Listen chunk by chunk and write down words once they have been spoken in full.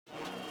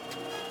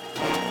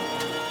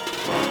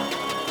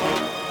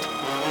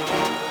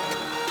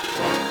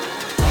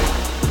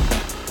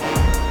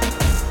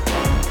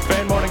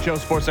Show,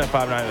 Sportsnet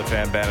 590 The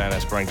Fan, Ben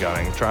Ennis, Brent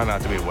Gunning. Try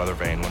not to be a weather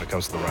vane when it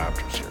comes to the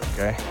Raptors here,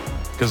 okay?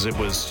 Because it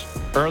was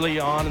early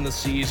on in the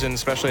season,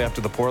 especially after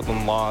the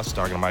Portland loss,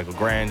 talking to Michael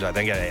Grange. I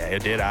think I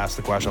did ask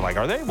the question, like,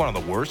 are they one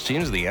of the worst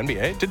teams of the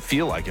NBA? It did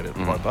feel like it at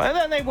one point. And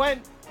then they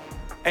went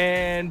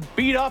and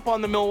beat up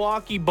on the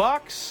Milwaukee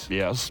Bucks.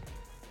 Yes.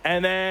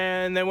 And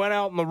then they went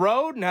out on the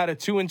road and had a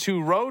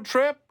 2-2 road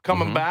trip,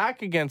 coming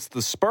back against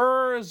the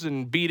Spurs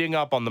and beating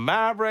up on the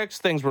Mavericks.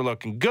 Things were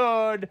looking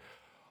good.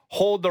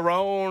 Hold their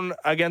own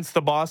against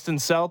the Boston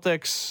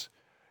Celtics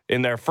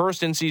in their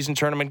first in-season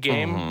tournament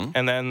game,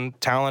 and then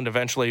Talent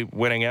eventually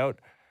winning out.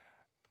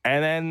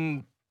 And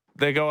then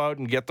they go out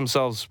and get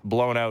themselves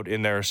blown out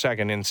in their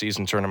second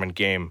in-season tournament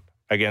game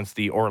against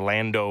the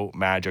Orlando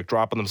Magic,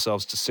 dropping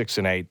themselves to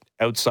 6-8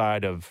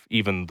 outside of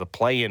even the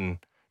play-in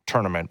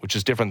tournament, which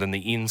is different than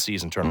the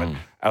in-season tournament,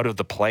 out of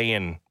the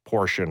play-in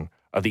portion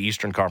of the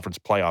Eastern Conference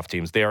playoff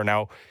teams. They are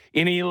now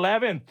in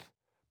 11th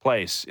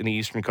place in the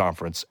Eastern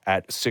Conference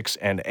at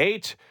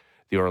 6-8.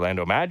 The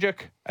Orlando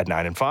Magic at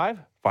 9-5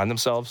 find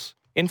themselves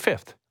in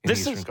 5th in the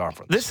Eastern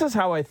Conference. This is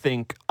how I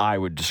think I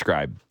would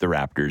describe the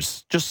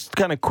Raptors. Just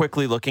kind of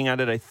quickly looking at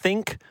it, I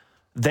think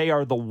they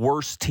are the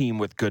worst team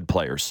with good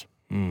players.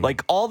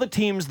 Like all the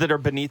teams that are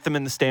beneath them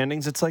in the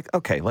standings, it's like,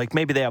 okay, like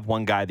maybe they have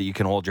one guy that you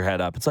can hold your head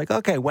up. It's like,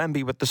 okay,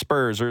 Wemby with the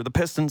Spurs or the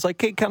Pistons, like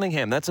Cade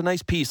Cunningham. That's a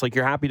nice piece. Like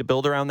you're happy to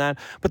build around that.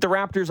 But the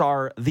Raptors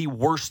are the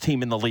worst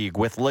team in the league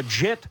with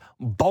legit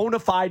bona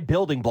fide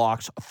building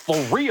blocks,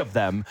 3 of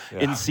them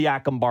in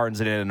Siakam, Barnes,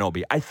 and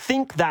Anunoby. I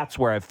think that's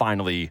where I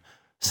finally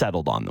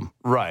settled on them.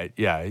 Right,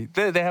 yeah.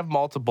 They have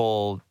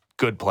multiple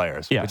good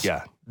players. Yes. But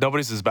yeah,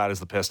 nobody's as bad as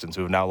the Pistons,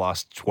 who have now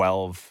lost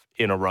 12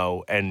 in a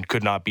row and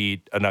could not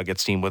beat a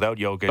Nuggets team without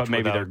Jokic. But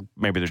maybe they're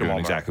doing Jamal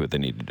exactly what they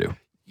need to do.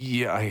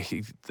 Yeah,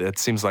 that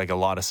seems like a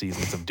lot of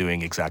seasons of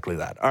doing exactly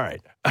that. All right.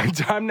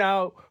 Time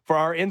now for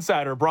our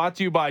Insider, brought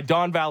to you by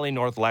Don Valley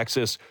North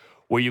Lexus,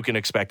 where you can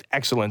expect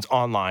excellence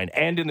online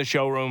and in the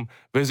showroom.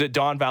 Visit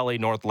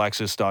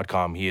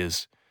DonValleyNorthLexus.com. He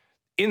is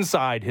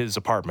inside his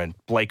apartment,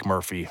 Blake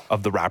Murphy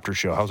of the Raptor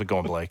Show. How's it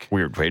going, Blake?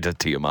 Weird way to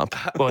tee him up.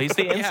 Well, he's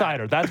the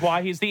insider. That's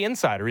why he's the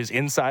insider. He's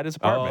inside his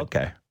apartment. Oh,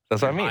 okay.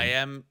 That's what I mean. I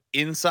am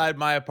inside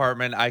my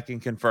apartment. I can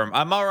confirm.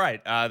 I'm all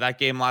right. That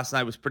game last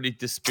night was pretty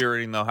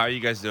dispiriting, though. How are you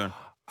guys doing?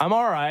 I'm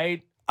all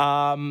right.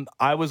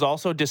 I was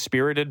also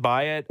dispirited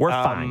by it. We're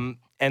fine.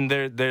 And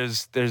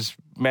there's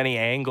many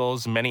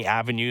angles, many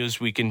avenues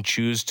we can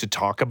choose to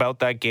talk about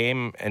that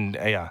game. And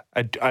I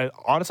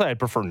honestly, I'd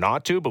prefer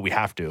not to, but we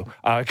have to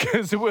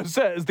because it was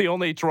the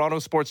only Toronto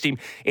sports team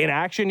in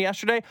action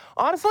yesterday.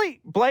 Honestly,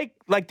 Blake,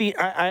 like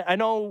I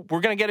know we're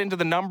going to get into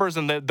the numbers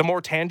and the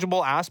more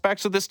tangible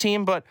aspects of this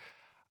team, but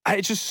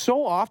it's just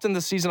so often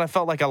this season I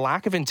felt like a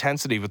lack of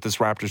intensity with this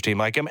Raptors team.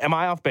 Like, am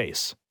I off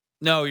base?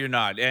 No, you're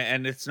not,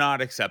 and it's not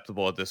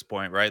acceptable at this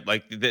point, right?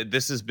 Like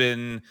this has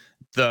been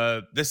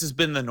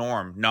the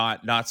norm,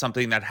 not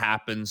something that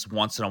happens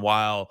once in a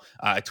while.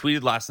 I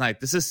tweeted last night,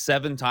 this is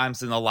 7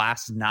 times in the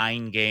last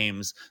 9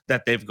 games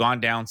that they've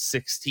gone down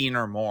 16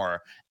 or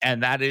more.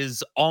 And that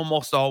is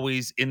almost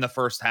always in the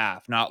first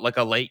half, not like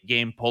a late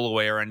game pull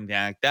away or anything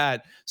like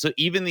that. So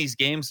even these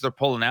games they're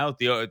pulling out,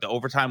 the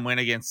overtime win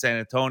against San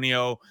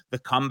Antonio, the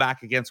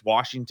comeback against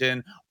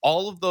Washington,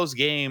 all of those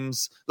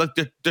games, like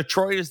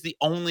Detroit is the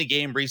only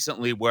game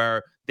recently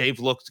where they've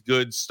looked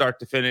good start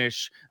to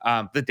finish.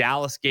 The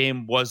Dallas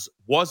game was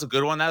a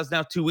good one. That was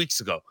now 2 weeks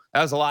ago.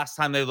 That was the last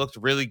time they looked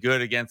really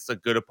good against a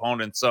good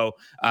opponent. So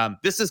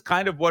this is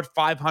kind of what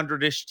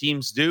 500-ish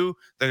teams do.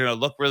 They're going to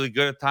look really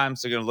good at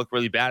times. They're going to look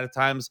really bad at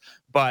times.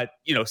 But,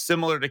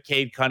 similar to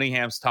Cade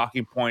Cunningham's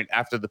talking point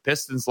after the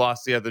Pistons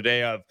lost the other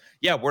day of,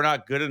 we're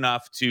not good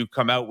enough to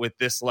come out with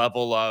this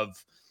level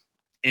of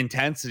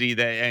intensity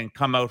and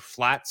come out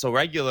flat so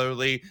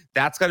regularly.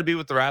 That's got to be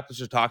what the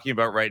Raptors are talking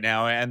about right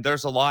now. And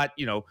there's a lot,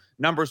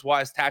 numbers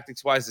wise,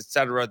 tactics wise, et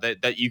cetera,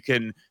 that you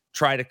can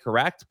try to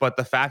correct. But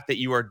the fact that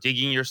you are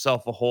digging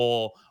yourself a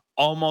hole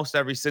almost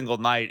every single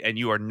night and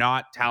you are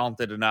not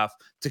talented enough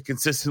to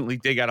consistently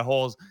dig out of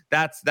holes,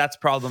 that's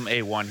problem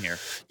A1 here.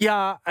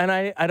 Yeah, and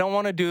I don't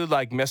want to do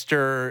like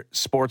Mr.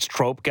 Sports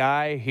Trope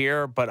guy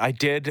here, but I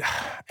did,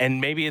 and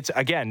maybe it's,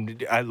 again,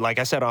 like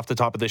I said off the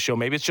top of this show,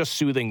 maybe it's just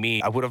soothing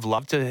me. I would have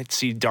loved to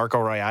see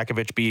Darko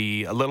Rajakovic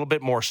be a little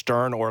bit more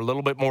stern or a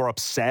little bit more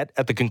upset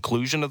at the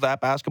conclusion of that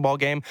basketball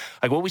game.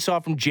 Like what we saw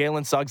from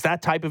Jalen Suggs,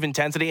 that type of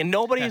intensity, and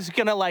nobody's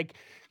going to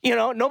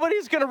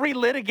nobody's going to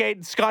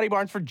relitigate Scotty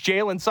Barnes for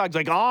Jalen Suggs.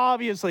 Like,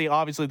 obviously,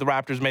 the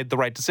Raptors made the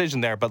right decision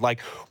there. But,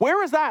 like,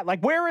 where is that? Like,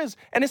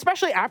 and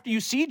especially after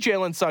you see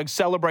Jalen Suggs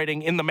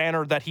celebrating in the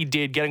manner that he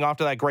did, getting off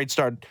to that great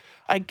start.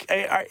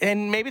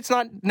 And maybe it's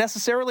not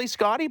necessarily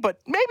Scotty, but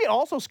maybe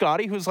also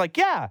Scotty, who's like,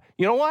 yeah,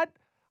 you know what?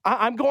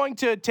 I'm going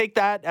to take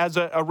that as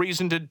a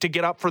reason to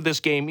get up for this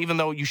game, even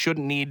though you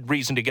shouldn't need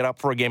reason to get up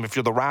for a game if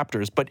you're the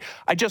Raptors. But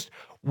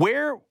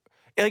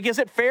is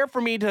it fair for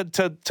me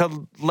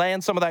to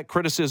land some of that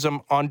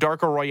criticism on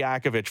Darko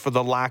Rajakovic for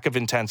the lack of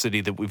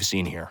intensity that we've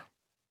seen here?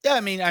 Yeah, I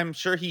mean, I'm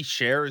sure he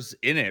shares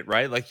in it,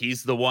 right? Like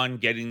he's the one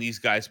getting these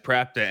guys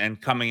prepped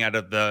and coming out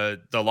of the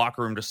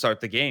locker room to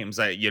start the games.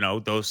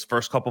 Those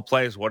first couple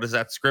plays, what is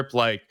that script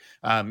like?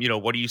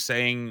 What are you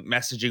saying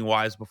messaging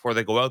wise before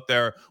they go out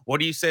there? What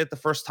do you say at the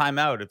first time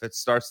out if it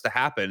starts to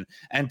happen?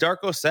 And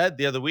Darko said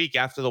the other week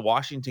after the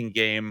Washington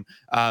game,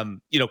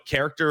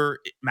 character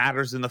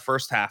matters in the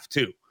first half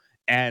too.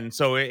 And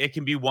so it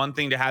can be one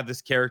thing to have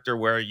this character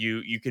where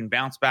you can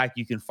bounce back,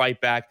 you can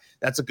fight back.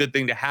 That's a good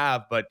thing to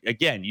have. But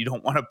again, you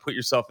don't want to put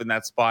yourself in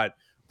that spot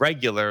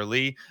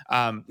regularly.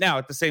 Now,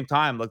 at the same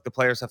time, like the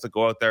players have to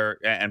go out there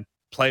and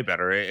play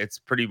better. It's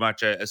pretty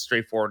much as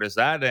straightforward as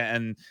that.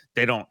 And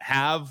they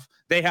have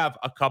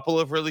a couple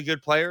of really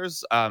good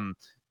players.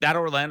 That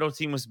Orlando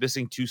team was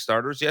missing 2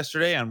 starters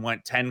yesterday and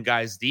went 10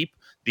 guys deep.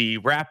 The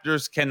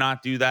Raptors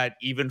cannot do that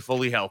even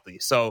fully healthy.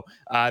 So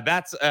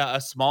that's a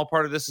small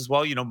part of this as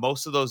well.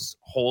 Most of those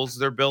holes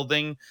they're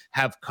building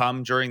have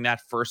come during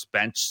that first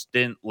bench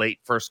stint, late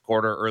first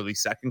quarter, early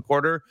second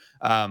quarter.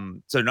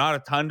 So not a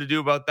ton to do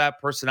about that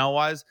personnel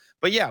wise.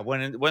 But yeah,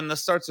 when the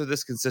starts are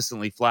this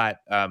consistently flat,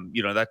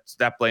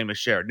 that blame is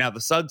shared. Now the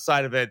Suggs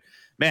side of it,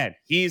 man,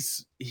 he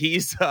was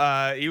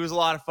a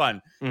lot of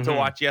fun to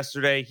watch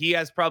yesterday. He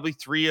has probably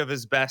 3 of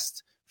his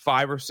best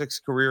 5 or 6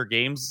 career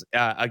games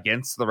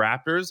against the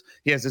Raptors.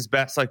 He has his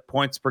best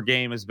points per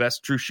game, his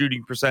best true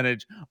shooting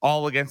percentage,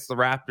 all against the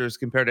Raptors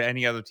compared to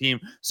any other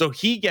team. So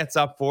he gets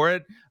up for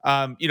it.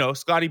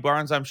 Scotty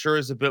Barnes, I'm sure,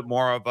 is a bit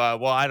more of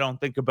I don't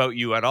think about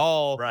you at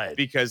all, right?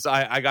 Because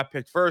I got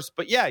picked first.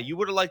 But yeah, you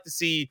would have liked to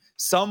see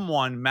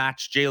someone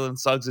match Jalen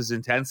Suggs'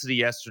 intensity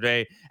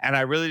yesterday, and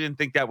I really didn't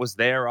think that was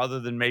there, other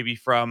than maybe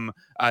from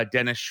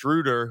Dennis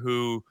Schroeder,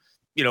 who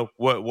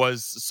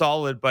was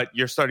solid, but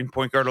your starting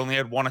point guard only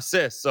had 1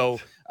 assist. So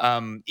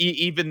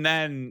even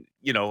then,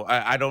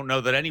 I don't know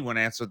that anyone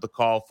answered the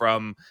call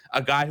from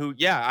a guy who,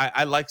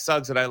 I like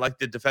Suggs and I like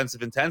the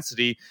defensive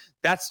intensity.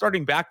 That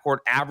starting backcourt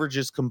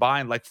averages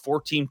combined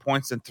 14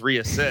 points and 3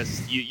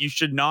 assists. You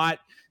should not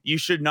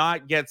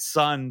get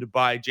sunned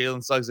by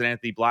Jalen Suggs and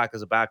Anthony Black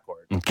as a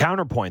backcourt. And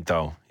counterpoint,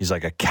 though, he's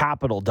like a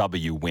capital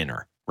W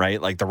winner. Right?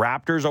 Like the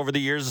Raptors over the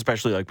years,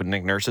 especially with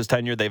Nick Nurse's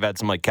tenure, they've had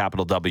some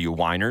capital W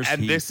whiners.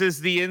 And this is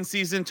the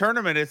in-season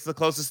tournament. It's the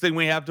closest thing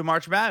we have to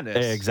March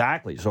Madness.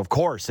 Exactly. So of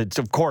course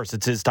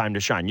it's his time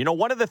to shine.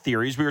 One of the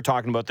theories, we were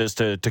talking about this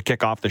to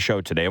kick off the show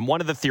today, and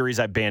one of the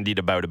theories I bandied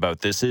about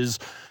this is,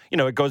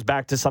 it goes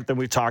back to something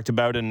we've talked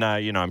about, and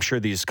I'm sure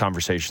these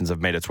conversations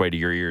have made its way to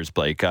your ears,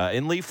 Blake,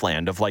 in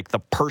Leafland, of the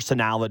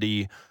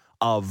personality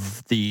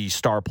of the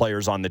star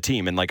players on the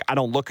team. And I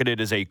don't look at it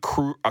as a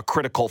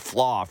critical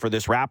flaw for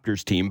this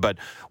Raptors team. But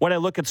when I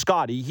look at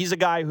Scotty, he's a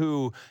guy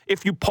who,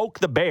 if you poke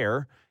the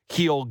bear,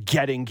 he'll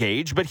get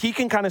engaged, but he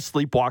can kind of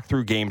sleepwalk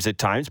through games at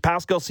times.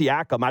 Pascal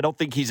Siakam, I don't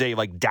think he's a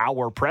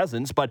dour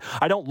presence, but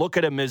I don't look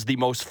at him as the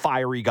most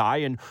fiery guy.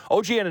 And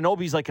OG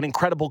Anunoby's an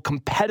incredible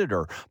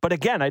competitor. But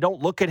again, I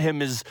don't look at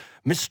him as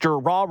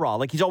Mr. Rah-Rah.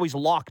 He's always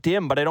locked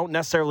in, but I don't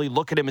necessarily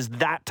look at him as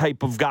that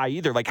type of guy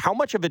either. How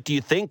much of it do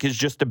you think is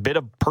just a bit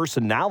of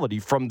personality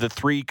from the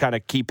 3 kind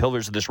of key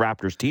pillars of this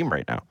Raptors team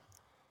right now?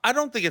 I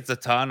don't think it's a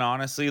ton,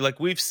 honestly.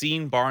 We've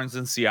seen Barnes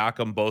and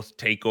Siakam both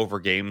take over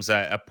games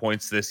at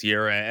points this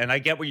year. And I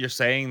get what you're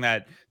saying,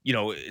 that,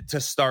 to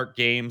start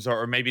games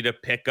or maybe to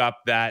pick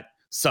up that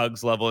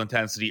Suggs level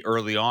intensity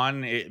early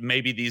on,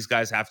 maybe these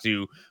guys have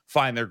to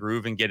find their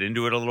groove and get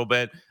into it a little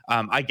bit.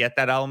 I get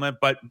that element,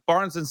 but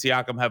Barnes and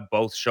Siakam have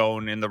both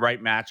shown in the right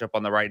matchup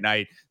on the right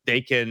night, they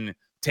can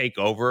take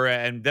over,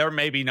 and they're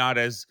maybe not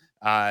as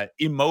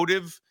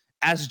emotive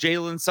as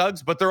Jalen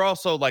Suggs, but they're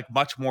also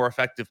much more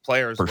effective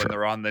players when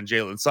they're on than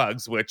Jalen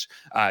Suggs, which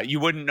you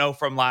wouldn't know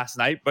from last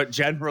night, but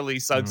generally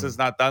Suggs has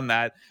not done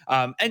that.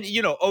 And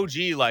OG,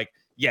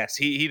 yes,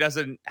 he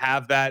doesn't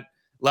have that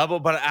level,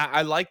 but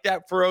I like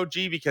that for OG,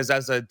 because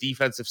as a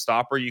defensive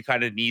stopper, you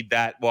kind of need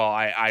that. Well,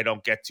 I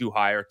don't get too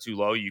high or too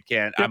low. You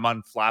can't, I'm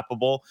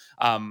unflappable.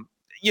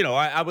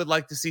 I would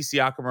like to see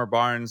Siakam or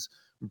Barnes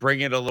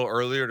bring it a little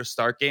earlier to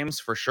start games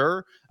for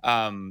sure.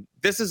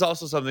 This is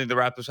also something the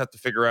Raptors have to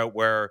figure out,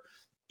 where,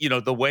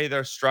 the way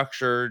they're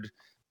structured,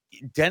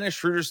 Dennis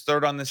Schroeder's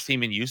 3rd on this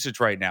team in usage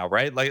right now,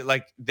 right?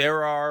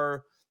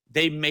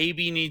 They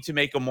maybe need to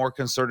make a more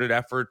concerted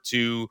effort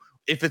to,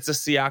 if it's a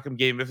Siakam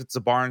game, if it's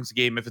a Barnes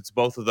game, if it's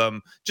both of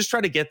them, just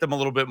try to get them a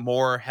little bit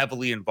more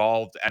heavily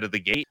involved out of the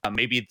gate.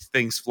 Maybe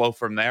things flow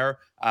from there.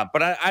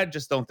 But I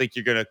just don't think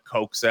you're going to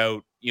coax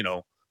out,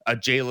 a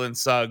Jalen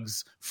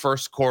Suggs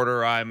first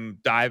quarter, I'm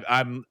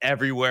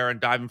everywhere and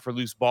diving for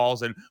loose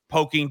balls and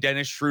poking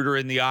Dennis Schroeder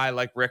in the eye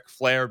like Ric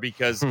Flair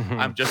because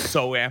I'm just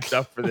so amped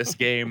up for this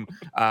game.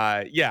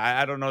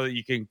 I don't know that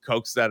you can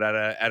coax that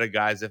at a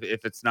guys if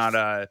it's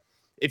not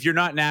if you're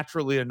not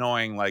naturally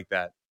annoying like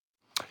that.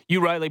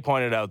 You rightly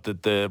pointed out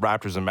that the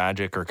Raptors and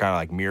Magic are kind of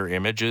like mirror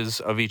images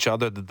of each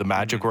other, that the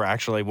Magic were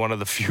actually one of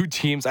the few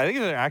teams, I think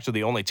they're actually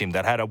the only team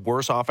that had a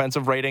worse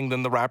offensive rating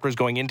than the Raptors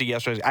going into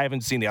yesterday. I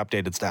haven't seen the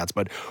updated stats,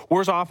 but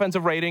worse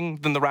offensive rating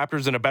than the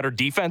Raptors and a better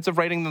defensive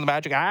rating than the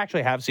Magic. I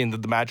actually have seen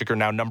that the Magic are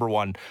now number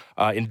one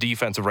in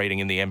defensive rating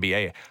in the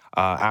NBA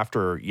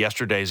after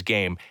yesterday's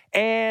game.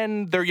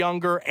 And they're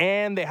younger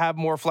and they have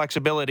more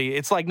flexibility.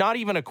 It's like not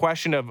even a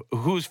question of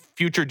whose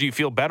future do you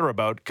feel better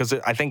about, because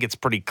I think it's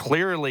pretty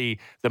clearly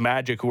the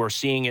Magic who are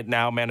seeing it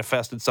now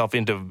manifest itself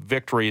into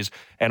victories,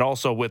 and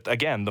also with,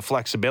 again, the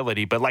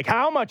flexibility. But like,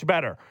 how much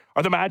better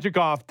are the Magic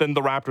off than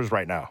the Raptors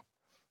right now?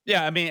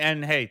 Yeah, I mean,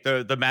 and hey,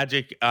 the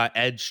Magic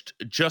edged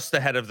just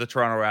ahead of the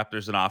Toronto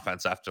Raptors in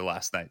offense after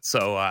last night.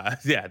 So,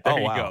 yeah, there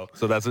you go.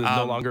 So that's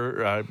no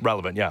longer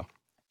relevant, yeah.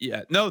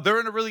 Yeah, no, they're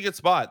in a really good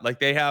spot. Like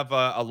they have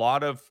a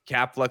lot of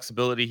cap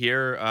flexibility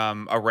here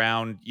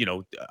around,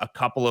 a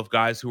couple of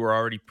guys who are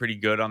already pretty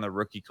good on their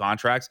rookie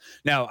contracts.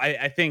 Now,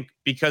 I think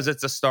because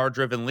it's a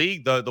star-driven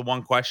league, the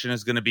one question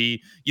is going to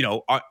be,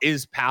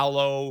 is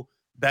Paolo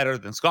better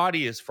than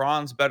Scotty? Is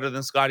Franz better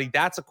than Scotty?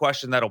 That's a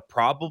question that'll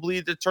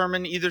probably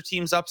determine either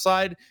team's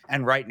upside.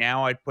 And right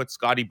now, I'd put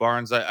Scotty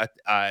Barnes a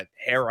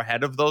hair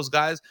ahead of those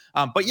guys.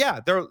 But yeah,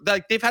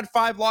 they've had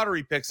 5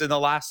 lottery picks in the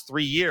last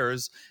 3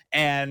 years,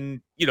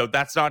 and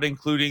that's not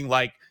including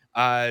like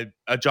a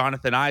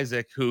Jonathan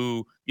Isaac,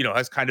 who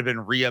has kind of been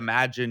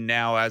reimagined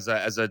now as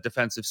a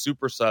defensive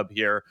super sub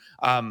here.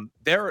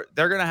 They're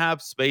going to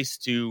have space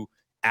to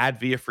add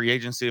via free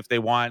agency if they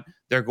want.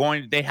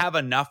 They have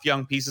enough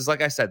young pieces.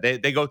 Like I said,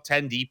 they go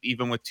 10 deep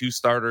even with 2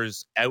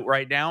 starters out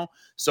right now.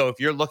 So if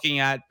you're looking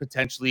at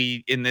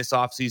potentially in this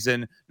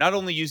offseason, not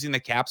only using the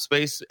cap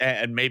space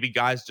and maybe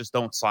guys just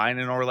don't sign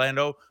in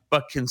Orlando,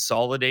 but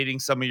consolidating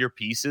some of your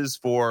pieces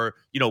for,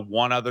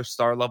 one other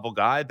star level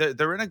guy,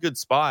 they're in a good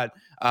spot.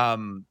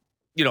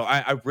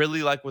 I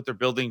really like what they're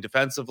building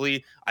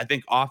defensively. I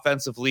think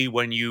offensively,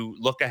 when you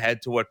look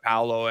ahead to what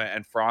Paolo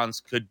and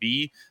Franz could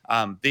be,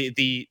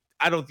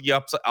 I don't think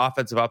the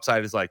offensive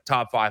upside is like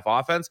top 5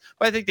 offense,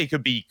 but I think they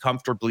could be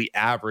comfortably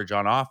average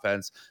on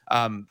offense.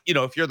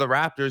 If you're the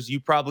Raptors,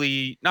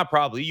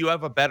 you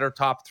have a better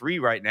top 3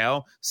 right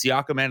now.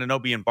 Siakam,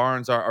 Anunoby, and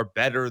Barnes are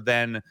better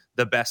than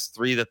the best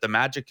 3 that the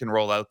Magic can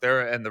roll out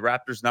there. And the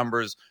Raptors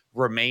numbers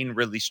remain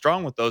really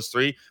strong with those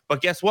 3.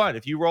 But guess what?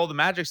 If you roll the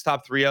Magic's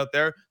top 3 out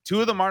there,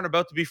 2 of them aren't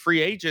about to be free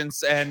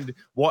agents, and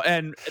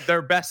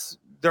their best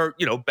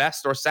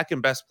or second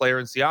best player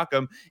in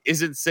Siakam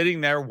isn't sitting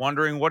there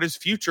wondering what his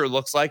future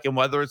looks like and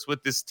whether it's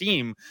with this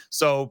team.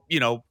 So,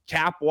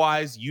 cap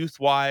wise, youth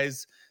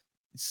wise,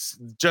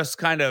 just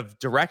kind of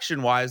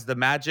direction wise, the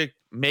Magic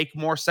make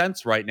more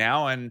sense right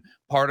now. And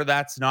part of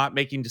that's not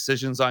making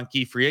decisions on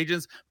key free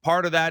agents.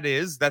 Part of that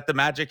is that the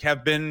Magic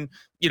have been,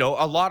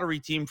 a lottery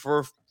team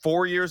for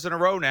 4 years in a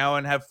row now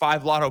and have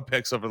 5 lotto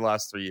picks over the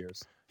last 3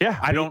 years. Yeah,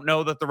 I don't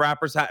know that the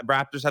Raptors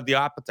have the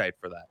appetite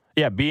for that.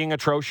 Yeah, being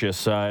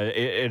atrocious,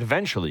 it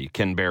eventually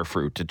can bear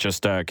fruit. It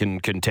just can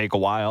take a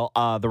while.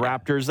 The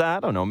Raptors, I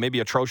don't know, maybe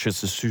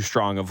atrocious is too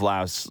strong of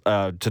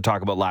to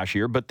talk about last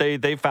year, but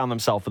they found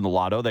themselves in the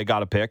lotto. They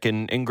got a pick,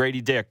 and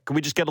Grady Dick. Can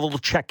we just get a little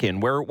check-in?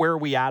 Where are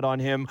we at on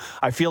him?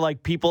 I feel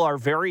like people are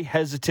very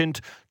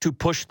hesitant to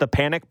push the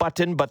panic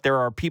button, but there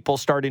are people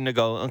starting to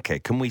go, okay,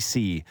 can we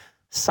see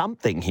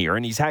something here?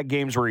 And he's had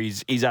games where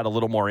he's had a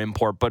little more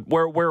import, but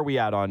where are we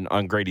at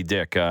on Grady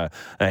Dick a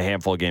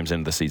handful of games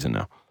into the season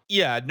now?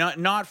 Yeah,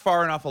 not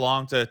far enough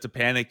along to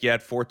panic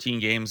yet.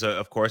 14 games,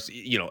 of course.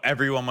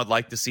 Everyone would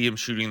like to see him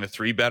shooting the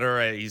 3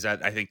 better. He's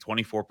at, I think,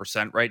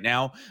 24% right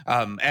now.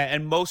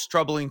 And most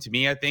troubling to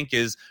me, I think,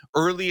 is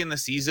early in the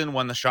season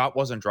when the shot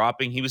wasn't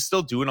dropping, he was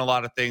still doing a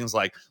lot of things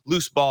like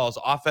loose balls,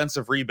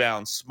 offensive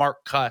rebounds,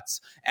 smart cuts.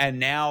 And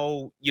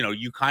now,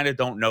 you kind of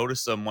don't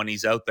notice him when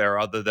he's out there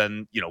other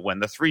than, when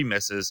the 3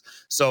 misses.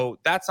 So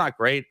that's not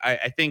great.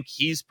 I think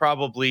he's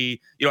probably,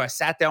 I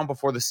sat down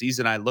before the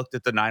season. I looked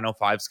at the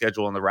 905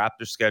 schedule and the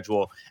Raptors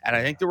schedule, and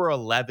I think there were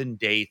 11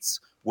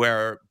 dates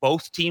where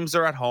both teams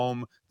are at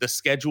home, the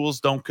schedules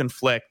don't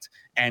conflict,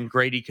 and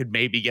Grady could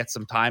maybe get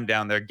some time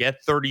down there,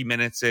 get 30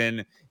 minutes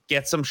in,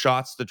 get some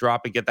shots to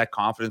drop and get that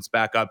confidence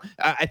back up.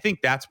 I think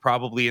that's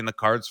probably in the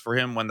cards for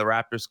him when the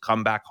Raptors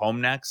come back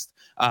home next.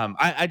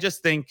 I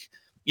just think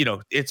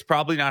it's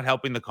probably not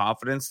helping the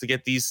confidence to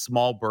get these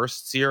small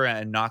bursts here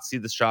and not see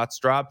the shots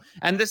drop.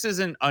 And this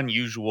isn't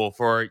unusual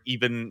for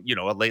even,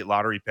 a late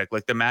lottery pick.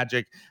 Like the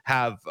Magic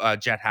have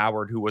Jet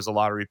Howard, who was a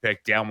lottery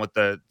pick, down with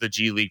the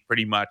G League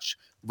pretty much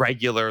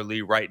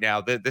regularly right now.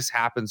 This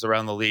happens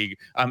around the league.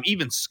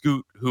 Even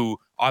Scoot, who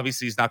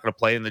obviously is not going to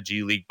play in the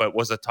G League, but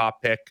was a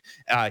top pick.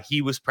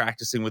 He was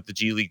practicing with the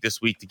G League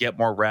this week to get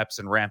more reps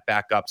and ramp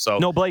back up. So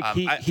no, Blake,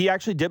 he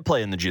actually did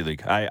play in the G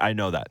League. I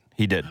know that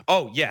he did.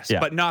 Oh yes, yeah.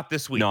 But not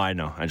this week. No, I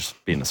know. I'm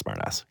just being a smart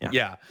ass.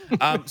 Yeah.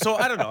 So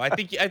I don't know. I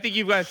think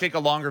you've got to take a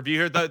longer view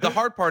here. The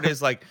hard part is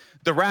like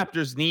the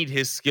Raptors need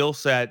his skill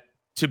set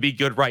to be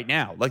good right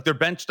now. Like their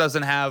bench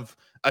doesn't have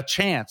a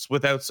chance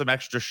without some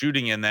extra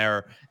shooting in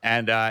there,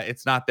 and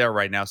it's not there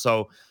right now.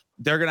 So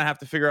they're going to have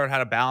to figure out how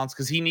to balance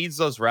because he needs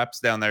those reps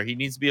down there. He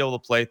needs to be able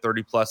to play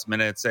 30-plus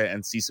minutes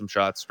and see some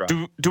shots struck.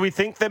 Do we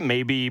think that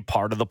maybe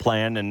part of the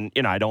plan, and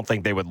I don't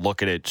think they would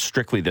look at it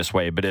strictly this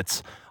way, but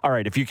it's, all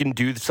right, if you can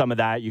do some of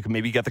that, you can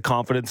maybe get the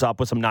confidence up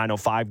with some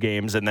 905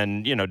 games, and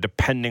then,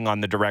 depending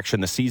on the direction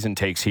the season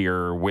takes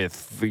here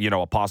with,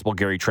 a possible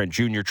Gary Trent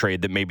Jr.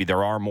 trade, that maybe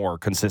there are more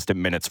consistent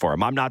minutes for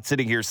him. I'm not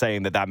sitting here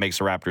saying that makes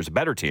the Raptors a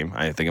better team.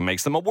 I think it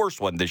makes them a worse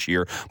one this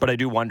year, but I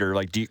do wonder,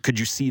 could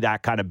you see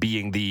that kind of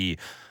being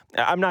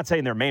I'm not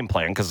saying their main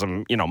plan because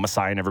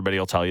Masai and everybody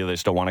will tell you they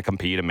still want to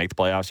compete and make the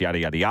playoffs, yada,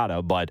 yada,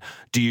 yada. But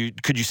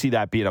could you see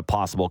that being a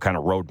possible kind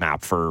of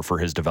roadmap for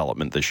his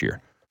development this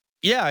year?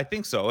 Yeah, I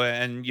think so.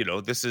 And,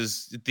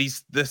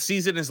 the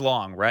season is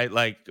long, right?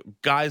 Like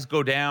guys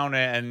go down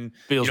and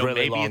feels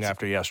really long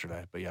after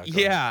yesterday, but yeah.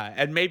 Yeah.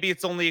 And maybe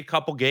it's only a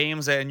couple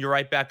games and you're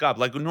right back up.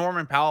 Like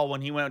Norman Powell,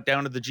 when he went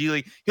down to the G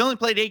League, he only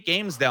played 8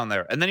 games down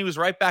there. And then he was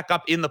right back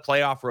up in the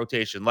playoff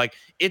rotation. Like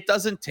it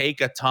doesn't take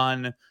a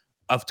ton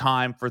of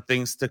time for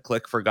things to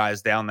click for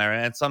guys down there.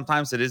 And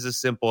sometimes it is as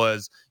simple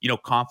as,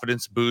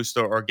 confidence boost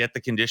or get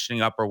the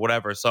conditioning up or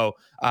whatever. So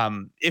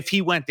if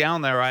he went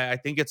down there, I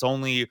think it's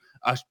only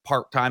a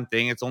part-time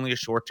thing. It's only a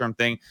short-term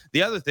thing.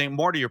 The other thing,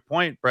 more to your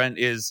point, Brent,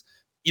 is,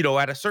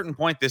 at a certain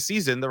point this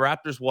season, the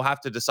Raptors will have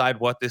to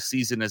decide what this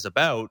season is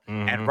about.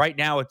 Mm-hmm. And right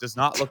now it does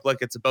not look like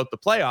it's about the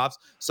playoffs.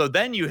 So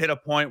then you hit a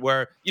point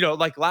where,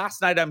 like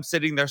last night I'm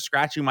sitting there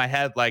scratching my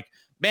head like,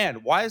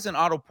 man, why isn't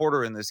Otto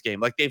Porter in this game?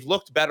 Like they've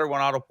looked better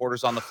when Otto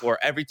Porter's on the floor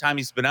every time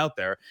he's been out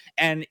there.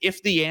 And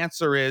if the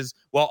answer is,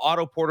 well,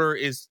 Otto Porter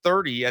is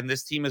 30 and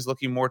this team is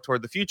looking more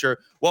toward the future,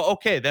 well,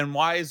 okay, then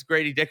why is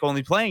Grady Dick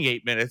only playing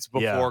 8 minutes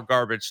before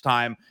garbage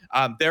time?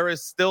 There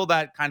is still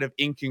that kind of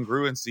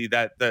incongruency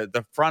that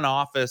the front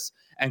office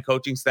and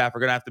coaching staff are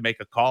going to have to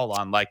make a call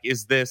on. Like,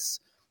 is this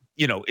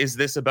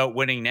about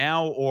winning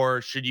now,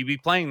 or should you be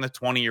playing the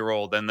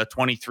 20-year-old and the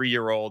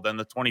 23-year-old and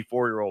the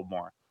 24-year-old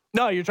more?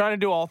 No, you're trying to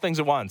do all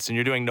things at once, and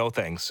you're doing no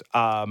things.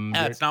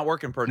 It's not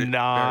working very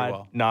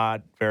well.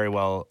 Not very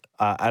well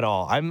at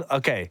all. I'm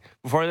okay.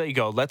 Before I let you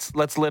go,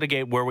 let's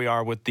litigate where we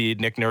are with the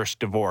Nick Nurse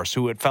divorce.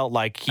 Who it felt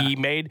like he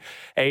made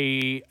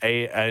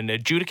an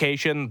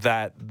adjudication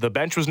that the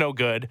bench was no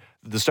good.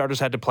 The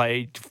starters had to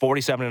play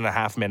 47 and a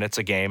half minutes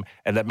a game,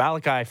 and that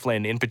Malachi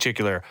Flynn, in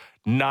particular,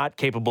 not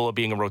capable of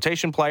being a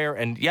rotation player.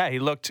 And yeah, he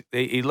looked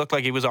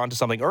like he was onto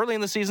something early in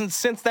the season.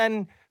 Since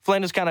then,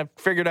 Flynn has kind of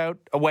figured out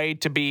a way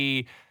to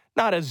be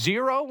not a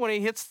zero when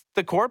he hits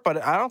the court,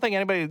 but I don't think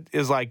anybody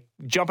is like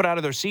jumping out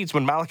of their seats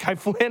when Malachi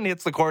Flynn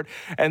hits the court.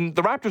 And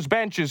the Raptors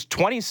bench is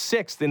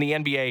 26th in the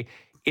NBA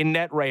in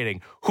net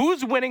rating.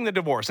 Who's winning the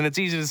divorce? And it's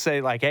easy to say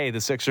like, hey, the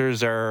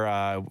Sixers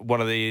are one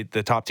of the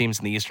top teams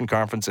in the Eastern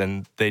Conference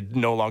and they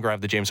no longer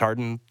have the James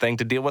Harden thing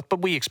to deal with,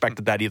 but we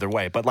expected that either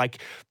way. But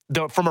like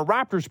from a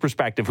Raptors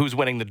perspective, who's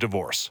winning the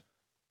divorce?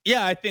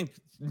 Yeah, I think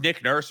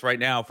Nick Nurse right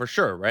now for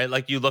sure, right?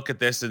 Like you look at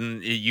this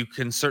and you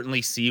can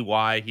certainly see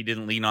why he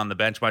didn't lean on the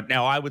bench. But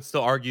now I would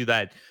still argue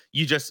that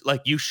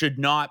you should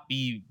not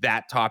be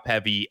that top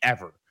heavy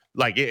ever.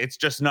 Like it's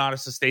just not a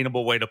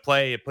sustainable way to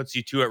play. It puts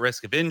you too at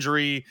risk of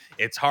injury.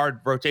 It's hard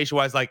rotation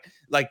wise. Like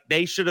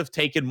they should have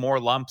taken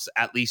more lumps,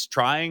 at least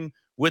trying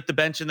with the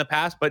bench in the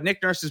past. But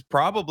Nick Nurse is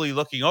probably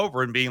looking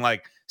over and being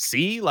like,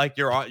 see, like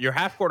your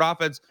half court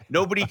offense,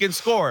 nobody can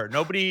score.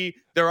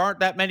 There aren't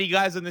that many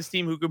guys on this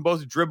team who can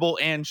both dribble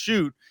and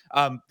shoot.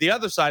 The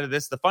other side of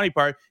this, the funny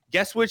part,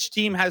 guess which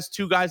team has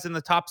 2 guys in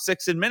the top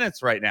 6 in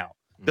minutes right now?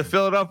 The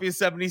Philadelphia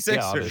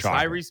 76ers.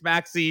 Yeah, Tyrese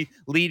Maxey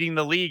leading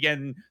the league,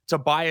 and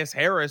Tobias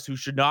Harris, who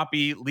should not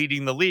be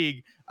leading the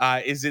league,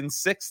 is in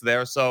 6th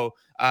there. So,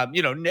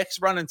 Nick's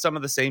running some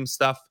of the same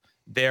stuff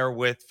there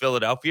with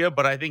Philadelphia,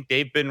 but I think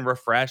they've been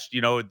refreshed.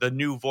 The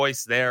new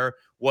voice there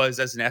was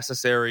as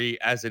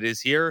necessary as it is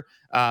here.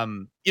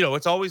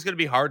 It's always going to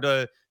be hard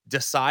to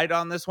decide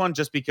on this one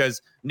just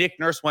because Nick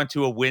Nurse went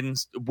to a win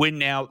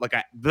now,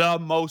 the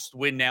most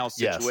win now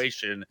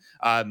situation,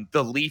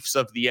 the Leafs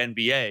of the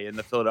NBA and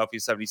the Philadelphia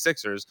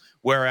 76ers,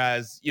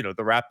 whereas, the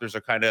Raptors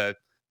are kind of,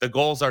 the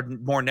goals are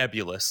more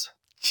nebulous.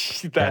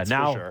 That's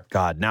for sure.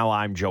 God, now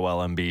I'm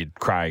Joel Embiid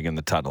crying in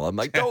the tunnel. I'm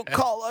like, don't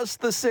call us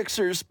the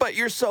Sixers, but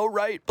you're so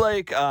right,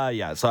 Blake.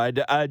 So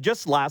I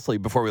just lastly,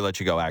 before we let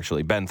you go,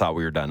 actually, Ben thought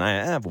we were done.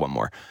 I have one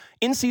more.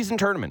 In-season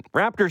tournament.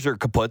 Raptors are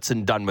kaputs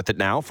and done with it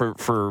now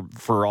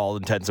for all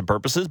intents and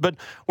purposes, but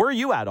where are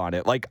you at on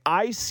it? Like,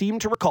 I seem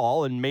to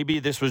recall, and maybe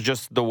this was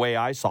just the way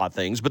I saw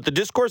things, but the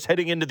discourse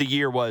heading into the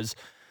year was,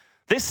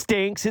 this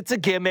stinks. It's a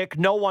gimmick.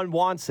 No one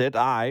wants it.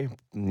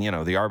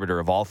 The arbiter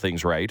of all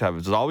things right, I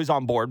was always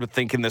on board with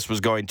thinking this was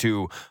going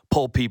to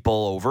pull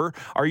people over.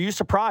 Are you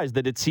surprised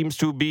that it seems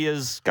to be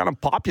as kind of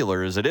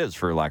popular as it is,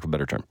 for lack of a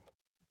better term?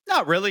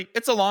 Not really.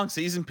 It's a long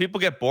season.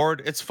 People get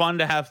bored. It's fun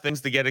to have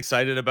things to get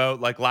excited about.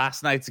 Like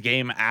last night's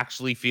game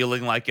actually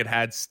feeling like it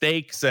had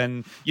stakes,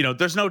 and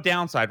there's no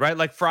downside, right?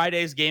 Like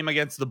Friday's game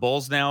against the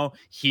Bulls now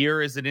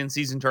here is an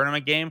in-season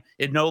tournament game.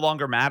 It no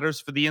longer matters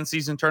for the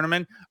in-season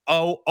tournament.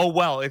 Oh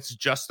well, it's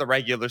just the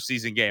regular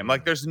season game.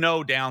 Like there's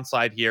no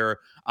downside here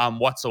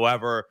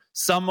whatsoever.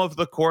 Some of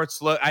the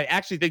courts I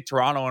actually think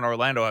Toronto and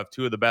Orlando have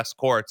two of the best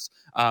courts.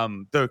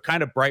 The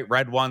kind of bright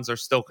red ones are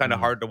still kind of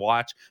hard to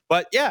watch,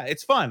 but yeah,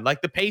 it's fun.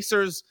 Like the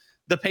Pacers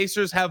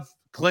have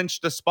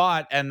clinched a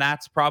spot, and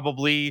that's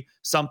probably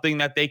something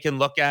that they can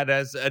look at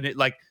as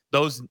like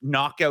those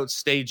knockout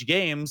stage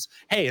games.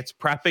 Hey, it's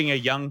prepping a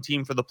young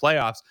team for the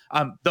playoffs.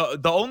 The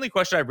only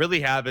question I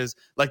really have is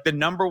like the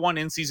number one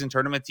in-season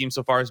tournament team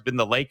so far has been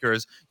the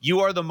Lakers.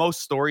 You are the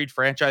most storied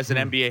franchise in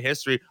NBA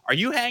history. Are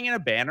you hanging a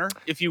banner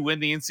if you win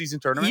the in-season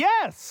tournament?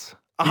 Yes.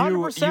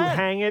 100%. You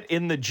hang it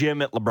in the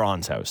gym at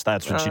LeBron's house.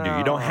 That's what you do.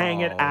 You don't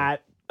hang it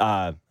at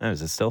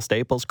is it still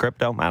Staples,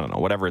 Crypto? I don't know,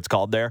 whatever it's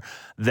called there,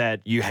 that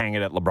you hang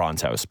it at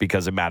LeBron's house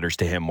because it matters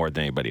to him more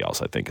than anybody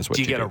else, I think is what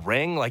you do. Do you get a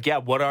ring? Like, yeah,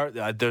 what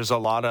are, there's a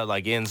lot of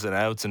like ins and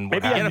outs and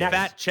maybe get a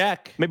fat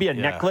check. Maybe a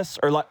necklace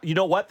or like, you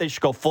know what? They should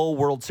go full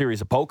World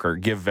Series of Poker,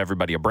 give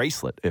everybody a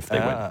bracelet if they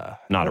win.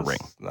 Not a ring.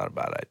 Not a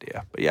bad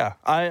idea. But yeah,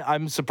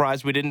 I'm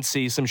surprised we didn't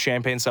see some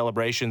champagne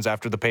celebrations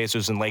after the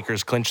Pacers and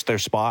Lakers clinched their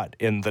spot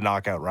in the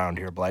knockout round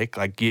here, Blake.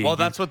 Like,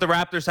 that's what the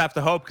Raptors have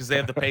to hope because they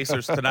have the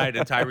Pacers tonight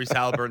and Tyrese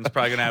Halliburton's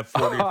probably going to have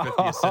 40 or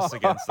 50 assists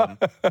against them.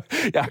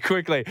 Yeah,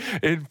 quickly.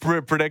 In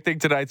predicting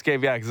tonight's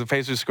game, because the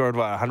Pacers scored,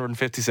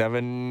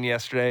 157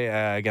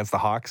 yesterday against the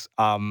Hawks.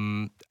 How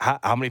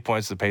many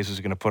points the Pacers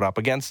are going to put up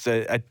against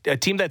a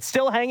team that's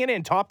still hanging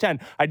in top 10?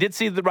 I did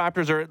see the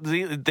Raptors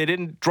they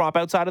didn't drop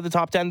outside of the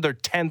top 10. They're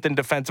 10th in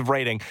defensive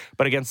rating,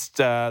 but against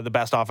the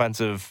best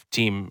offensive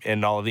team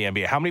in all of the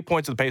NBA. How many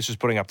points are the Pacers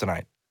putting up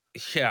tonight?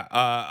 Yeah,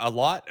 a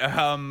lot.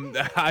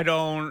 I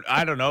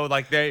don't know.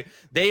 Like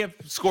they have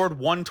scored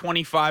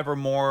 125 or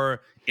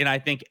more in I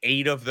think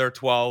 8 of their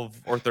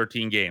 12 or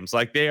 13 games.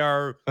 Like they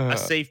are a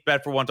safe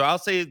bet for I'll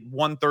say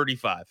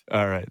 135.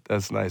 All right,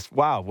 that's nice.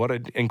 Wow, what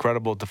an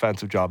incredible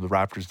defensive job the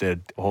Raptors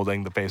did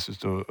holding the Pacers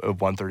to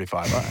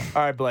 135.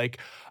 All right, Blake.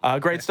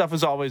 Great stuff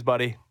as always,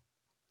 buddy.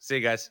 See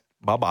you guys.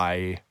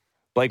 Bye-bye.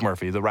 Blake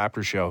Murphy, The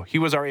Raptors Show. He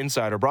was our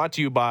insider, brought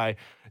to you by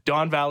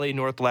Don Valley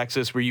North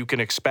Lexus, where you can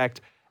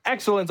expect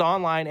excellence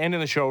online and in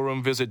the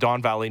showroom. Visit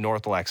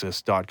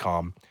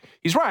DonValleyNorthLexus.com.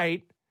 He's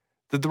right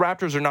that the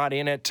Raptors are not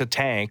in it to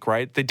tank,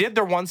 right? They did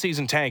their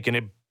one-season tank, and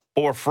it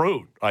bore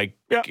fruit,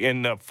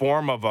 in the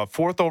form of a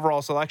 4th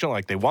overall selection.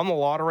 Like, they won the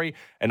lottery,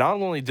 and not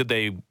only did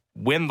they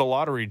win the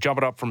lottery, jump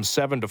it up from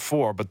 7 to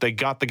 4, but they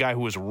got the guy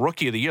who was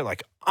Rookie of the Year.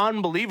 Like,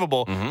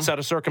 unbelievable set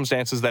of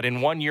circumstances that in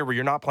 1 year where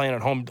you're not playing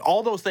at home,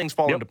 all those things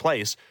fall into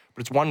place,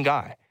 but it's one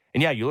guy.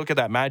 And, you look at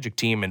that Magic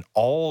team and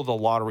all the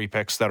lottery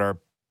picks that are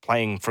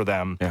playing for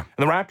them. Yeah.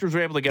 And the Raptors were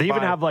able to get They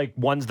even have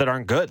ones that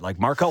aren't good. Like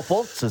Markelle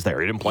Fultz is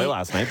there. He didn't play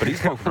last night, but he's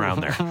poking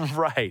around there.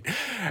 Right.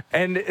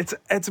 And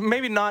it's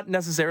maybe not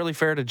necessarily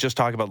fair to just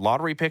talk about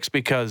lottery picks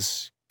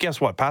because guess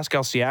what?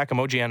 Pascal Siakam,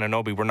 OG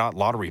Anunoby were not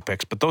lottery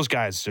picks, but those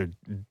guys are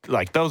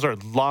those are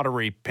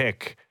lottery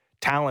pick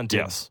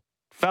talented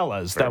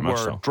fellas that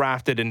were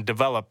drafted and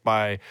developed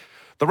by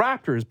the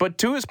Raptors. But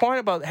to his point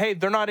about, hey,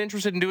 they're not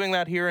interested in doing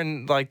that here,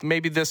 and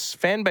maybe this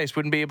fan base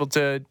wouldn't be able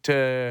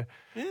to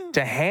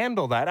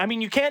handle that. I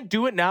mean, you can't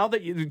do it now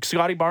that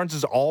Scotty Barnes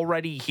is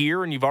already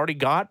here and you've already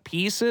got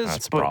pieces.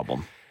 That's the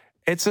problem.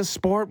 It's a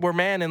sport where,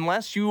 man,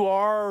 unless you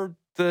are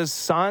the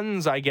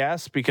Suns, I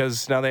guess,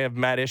 because now they have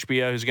Matt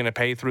Ishbia who's going to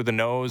pay through the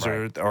nose,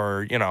 right.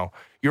 or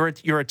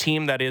you're a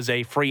team that is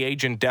a free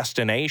agent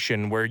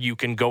destination where you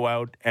can go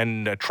out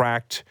and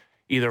attract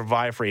either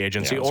via free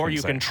agency or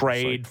you can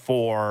trade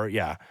for,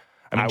 I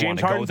mean,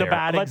 James Harden's a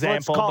bad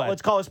example.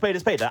 Let's call it spade a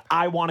spade.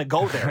 I want to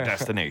go there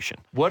destination.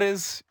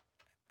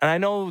 And I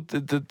know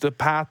the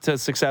path to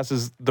success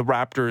is the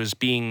Raptors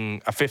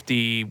being a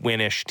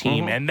 50-win-ish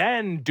team and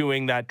then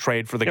doing that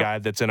trade for the guy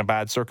that's in a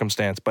bad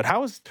circumstance. But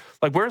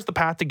where's the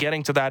path to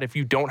getting to that if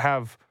you don't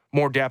have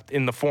more depth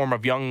in the form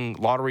of young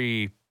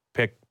lottery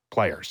pick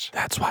players?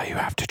 That's why you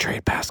have to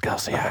trade Pascal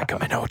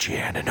Siakam and OG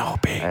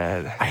Anunoby.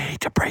 I hate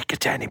to break it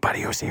to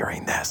anybody who's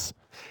hearing this.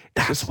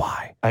 That's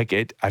why. I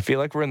feel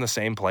like we're in the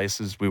same place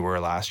as we were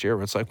last year.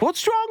 Where it's like,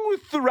 what's wrong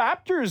with the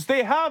Raptors?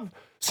 They have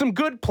some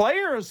good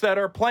players that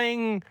are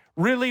playing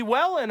really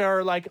well and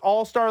are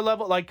all-star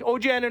level. Like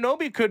OG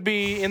Anunoby could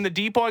be in the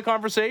depoy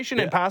conversation,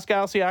 and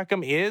Pascal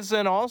Siakam is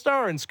an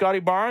all-star, and Scotty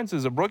Barnes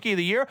is a Rookie of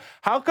the Year.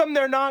 How come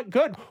they're not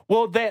good?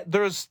 Well,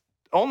 that's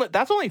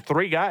only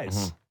 3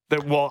 guys.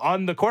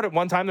 On the court at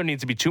one time, there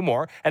needs to be 2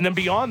 more, and then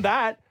beyond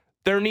that,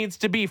 there needs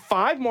to be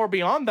 5 more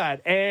beyond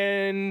that,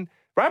 and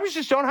Raptors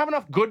just don't have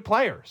enough good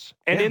players.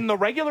 And in the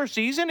regular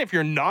season, if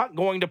you're not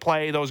going to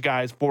play those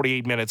guys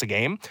 48 minutes a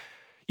game,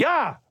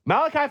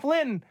 Malachi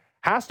Flynn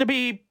has to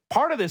be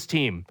part of this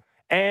team.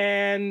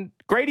 And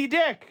Grady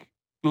Dick,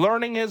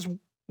 learning his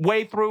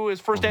way through his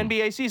first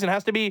NBA season,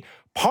 has to be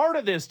part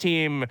of this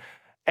team.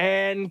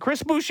 And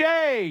Chris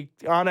Boucher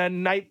on a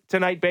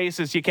night-to-night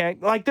basis, you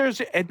can't like.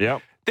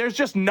 There's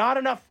just not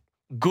enough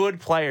good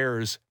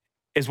players,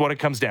 is what it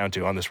comes down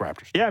to on this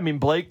Raptors. Yeah, I mean,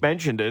 Blake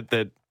mentioned it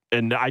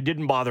and I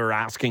didn't bother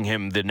asking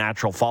him the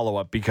natural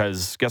follow-up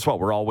because guess what?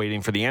 We're all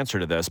waiting for the answer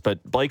to this.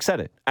 But Blake said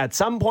it. At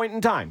some point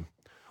in time,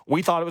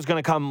 we thought it was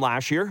going to come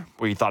last year.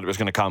 We thought it was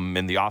going to come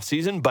in the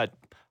offseason, but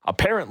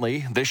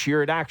apparently this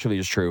year it actually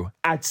is true.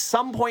 At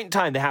some point in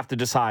time, they have to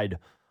decide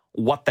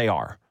what they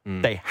are.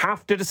 They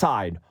have to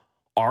decide.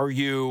 Are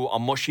you a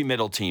mushy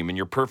middle team and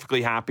you're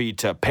perfectly happy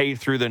to pay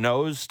through the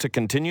nose to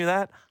continue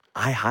that?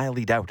 I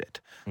highly doubt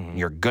it.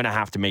 You're going to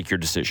have to make your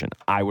decision.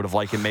 I would have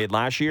liked it made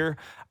last year.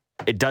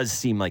 It does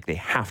seem like they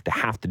have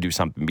to do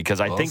something because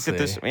I think that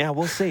this,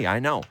 we'll see. I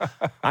know.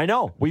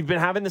 We've been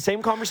having the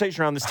same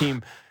conversation around this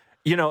team.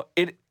 You know,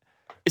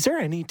 is there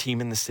any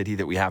team in the city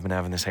that we haven't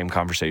having the same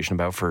conversation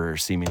about for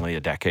seemingly a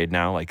decade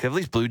now? Like, at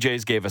least Blue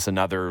Jays gave us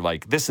another,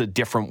 like, this is a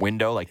different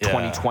window. Like,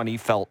 2020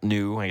 felt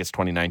new. I guess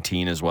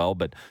 2019 as well.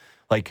 But,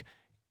 like,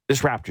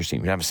 this Raptors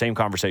team, we have the same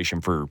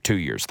conversation for 2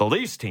 years. The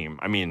Leafs team,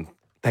 I mean,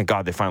 thank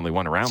God they finally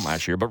won around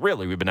last year. But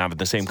really, we've been having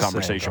the same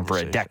conversation for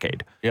a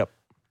decade. Yep.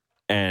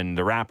 And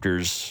the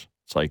Raptors,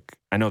 it's like,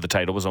 I know the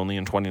title was only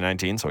in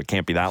 2019, so it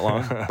can't be that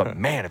long. But,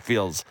 man, it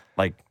feels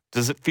like,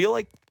 does it feel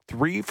like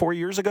 3-4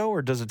 years ago,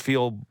 or does it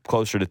feel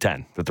closer to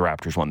 10 that the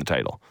Raptors won the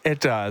title? It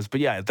does,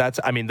 but yeah,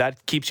 that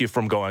keeps you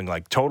from going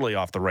like totally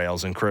off the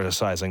rails and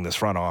criticizing this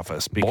front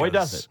office. Because, boy,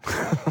 does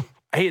it.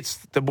 Hey, it's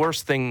the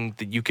worst thing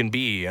that you can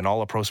be in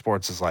all of pro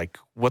sports is like,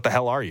 what the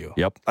hell are you?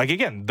 Yep. Like,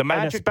 again, the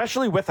Magic. And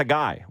especially with a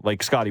guy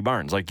like Scotty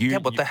Barnes. Like you. Yeah,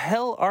 what the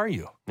hell are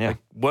you? Yeah. Like,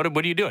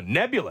 what are you doing?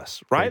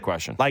 Nebulous, right? Great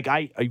question. Like,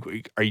 are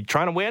you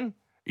trying to win?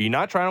 Are you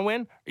not trying to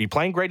win? Are you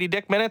playing Grady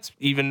Dick minutes,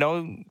 even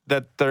though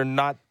that they're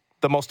not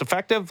the most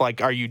effective? Like,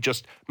 are you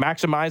just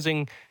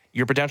maximizing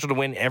your potential to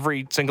win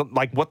every single,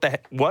 like,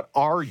 what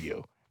are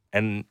you?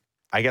 And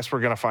I guess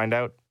we're going to find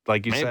out,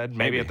 like you said,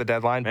 maybe at the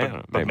deadline,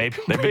 but maybe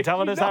they've been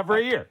telling us that for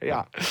a year.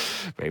 Yeah,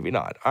 maybe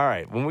not. All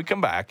right, when we come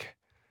back,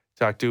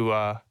 talk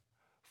to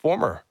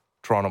former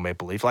Toronto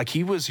Maple Leaf. Like,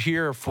 he was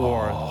here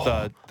for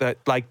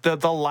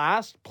the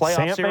last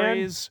playoff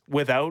series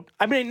without,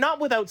 I mean, not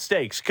without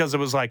stakes, because it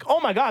was like,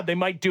 oh my God, they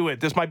might do it.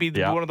 This might be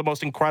one of the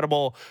most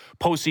incredible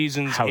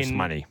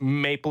postseasons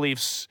in Maple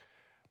Leafs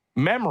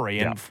memory.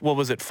 And what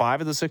was it,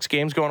 5 of the 6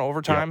 games going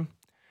overtime?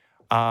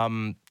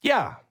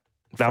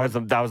 That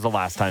was the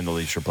last time the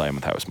Leafs were playing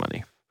with house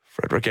money.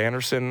 Frederik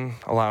Andersen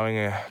allowing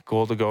a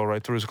goal to go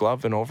right through his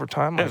glove in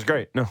overtime. That was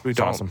great. No, it's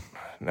awesome.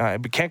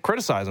 We can't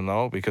criticize him,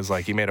 though, because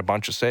like he made a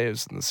bunch of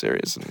saves in the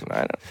series,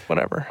 and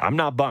whatever. I'm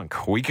not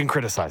Bunk. We can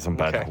criticize him,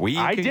 bud. Okay.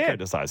 I did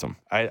criticize him.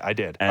 I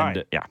did.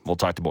 And we'll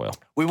talk to Boyle.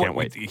 Can't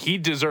wait. He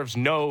deserves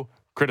no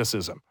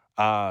criticism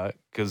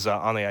because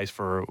on the ice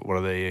for one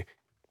of the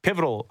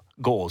pivotal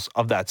goals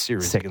of that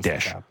series against the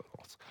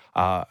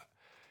Capitals.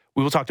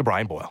 We will talk to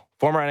Brian Boyle,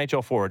 former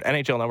NHL forward,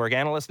 NHL Network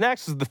analyst.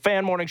 Next, as the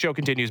Fan Morning Show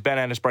continues, Ben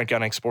Ennis, Brent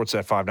Gunning,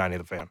 Sportsnet 590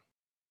 The Fan.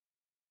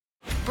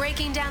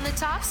 Breaking down the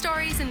top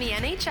stories in the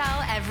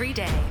NHL every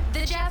day.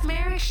 The Jeff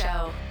Merrick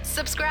Show.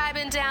 Subscribe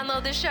and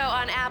download the show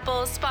on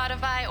Apple,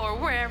 Spotify, or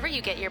wherever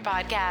you get your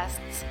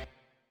podcasts.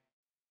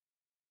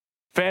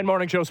 Fan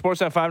Morning Show,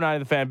 Sportsnet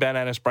 590 The Fan, Ben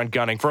Ennis, Brent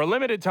Gunning. For a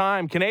limited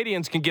time,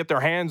 Canadians can get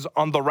their hands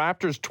on the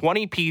Raptors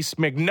 20-piece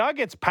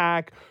McNuggets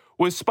pack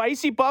with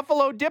spicy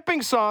buffalo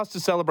dipping sauce to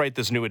celebrate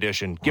this new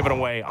edition. Giving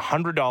away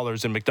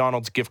 $100 in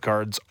McDonald's gift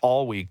cards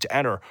all week. To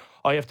enter,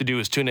 all you have to do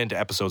is tune into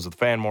episodes of the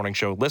Fan Morning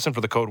Show, listen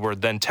for the code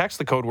word, then text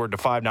the code word to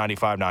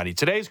 590-590.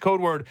 Today's code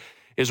word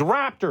is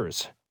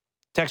Raptors.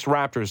 Text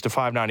Raptors to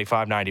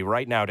 590-590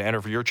 right now to enter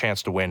for your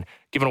chance to win.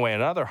 Giving away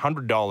another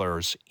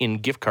 $100 in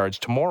gift cards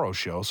tomorrow's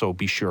show, so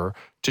be sure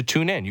to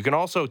tune in. You can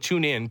also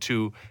tune in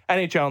to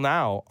NHL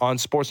Now on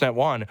Sportsnet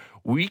 1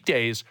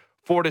 weekdays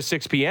 4 to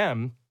 6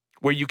 p.m.,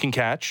 where you can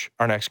catch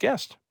our next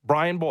guest,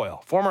 Brian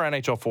Boyle, former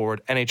NHL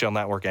forward, NHL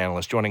Network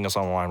analyst, joining us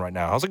on the line right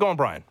now. How's it going,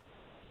 Brian?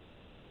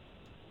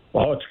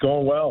 Oh, it's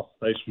going well.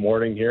 Nice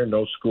morning here.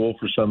 No school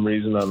for some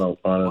reason on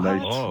a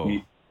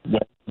nice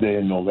Wednesday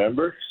in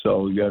November.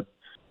 So we got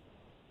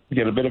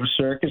a bit of a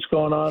circus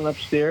going on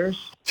upstairs,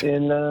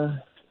 and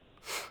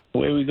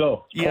away we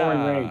go. It's pouring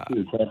rain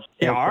too. That's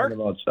not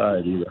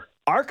outside either.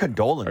 Our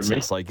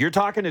condolences. Like, you're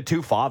talking to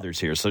two fathers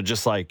here. So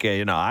just like,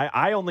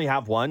 I only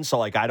have one, so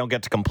like I don't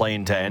get to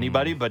complain to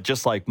anybody, but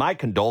just like my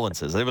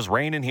condolences. It was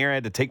raining here. I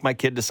had to take my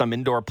kid to some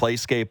indoor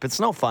playscape. It's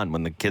no fun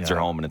when the kids are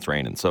home and it's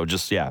raining. So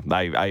just,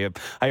 I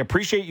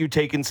appreciate you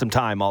taking some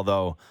time,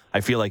 although I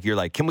feel like you're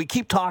like, can we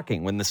keep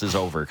talking when this is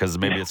over? Because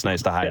maybe it's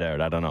nice to hide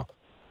out. I don't know.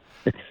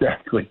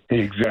 Exactly.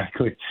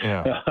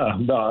 Yeah.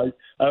 No,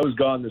 I was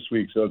gone this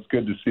week, so it's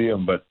good to see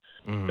him, but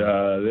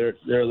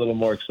They're a little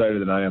more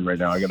excited than I am right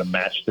now. I got to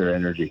match their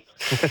energy.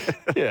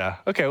 Yeah.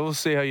 Okay. We'll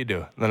see how you do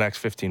in the next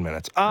 15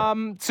 minutes.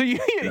 So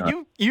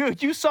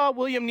you saw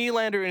William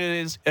Nylander in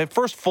his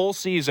first full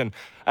season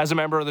as a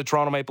member of the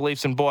Toronto Maple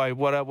Leafs, and boy,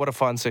 what a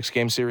fun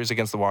 6-game series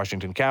against the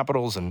Washington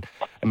Capitals and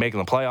making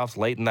the playoffs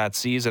late in that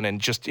season.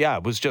 And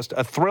it was just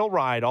a thrill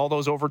ride. All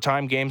those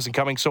overtime games and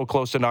coming so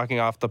close to knocking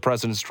off the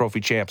President's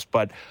Trophy champs,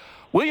 but.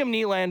 William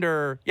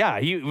Nylander,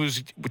 he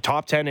was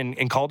top 10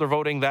 in Calder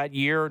voting that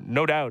year.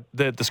 No doubt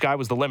that the sky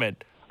was the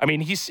limit. I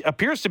mean, he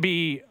appears to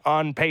be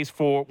on pace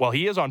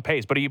he is on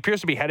pace, but he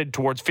appears to be headed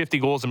towards 50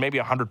 goals and maybe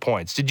 100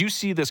 points. Did you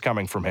see this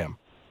coming from him?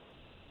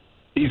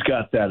 He's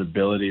got that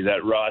ability,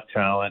 that raw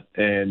talent.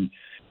 And,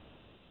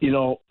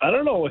 I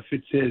don't know if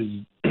it's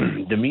his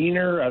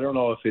demeanor. I don't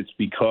know if it's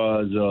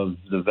because of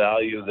the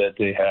value that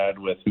they had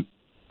with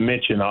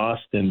Mitch and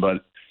Austin,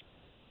 but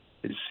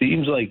it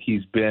seems like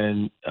he's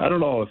been, I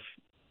don't know if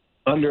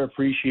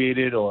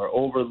underappreciated or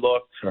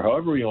overlooked or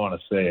however you want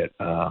to say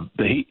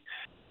it.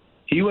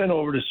 He went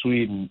over to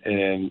Sweden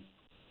and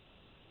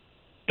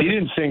he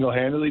didn't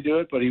single-handedly do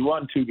it, but he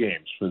won 2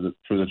 games for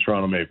the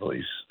Toronto Maple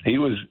Leafs. He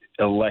was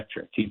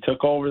electric. He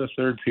took over the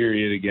third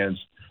period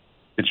against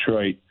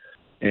Detroit,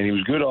 and he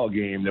was good all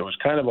game. That was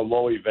kind of a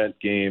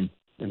low-event game,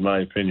 in my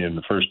opinion,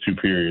 the first 2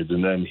 periods,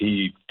 and then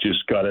he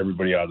just got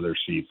everybody out of their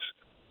seats.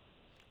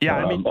 Yeah,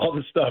 I mean, all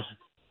the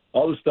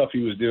stuff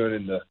he was doing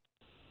in the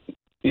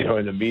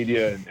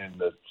media and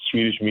the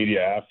Swedish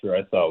media after,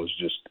 I thought was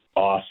just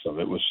awesome.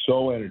 It was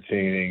so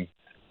entertaining.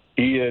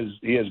 He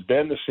has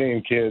been the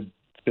same kid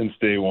since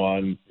day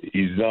one.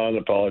 He's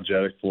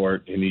unapologetic for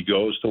it, and he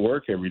goes to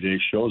work every day,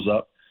 shows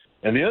up.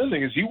 And the other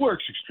thing is he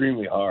works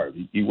extremely hard.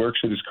 He works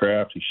at his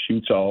craft. He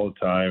shoots all the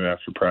time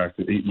after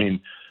practice. I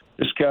mean,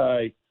 this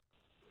guy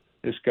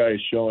is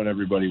showing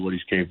everybody what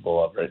he's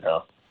capable of right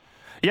now.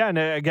 Yeah, and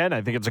again,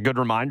 I think it's a good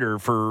reminder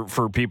for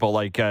people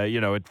like,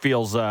 it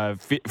feels a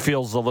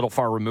little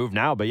far removed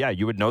now, but yeah,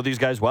 you would know these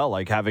guys well,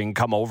 like having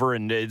come over.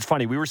 And it's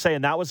funny, we were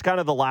saying that was kind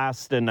of the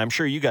last, and I'm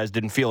sure you guys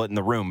didn't feel it in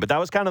the room, but that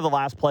was kind of the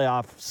last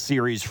playoff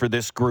series for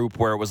this group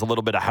where it was a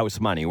little bit of house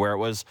money, where it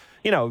was,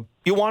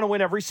 you want to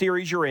win every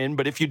series you're in,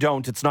 but if you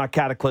don't, it's not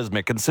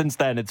cataclysmic. And since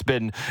then, it's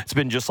been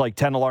just like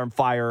 10 alarm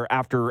fire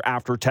after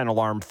 10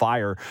 alarm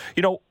fire.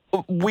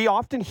 We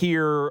often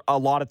hear a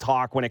lot of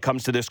talk when it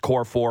comes to this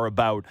core 4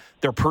 about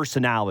their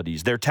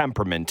personalities, their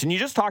temperament. And you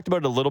just talked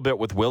about it a little bit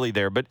with Willie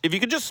there, but if you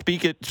could just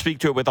speak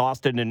to it with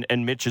Austin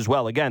and Mitch as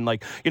well. Again, I'm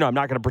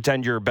not going to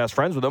pretend you're best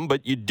friends with them,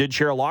 but you did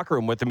share a locker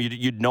room with them.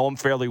 You'd know them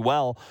fairly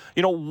well.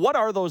 What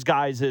are those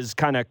guys as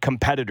kind of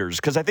competitors?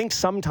 Because I think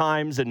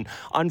sometimes, and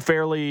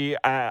unfairly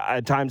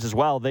at times as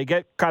well, they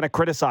get kind of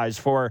criticized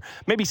for,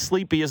 maybe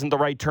sleepy isn't the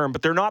right term,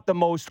 but they're not the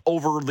most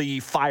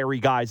overly fiery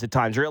guys at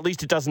times, or at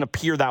least it doesn't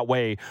appear that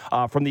way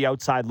from the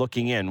outside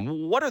looking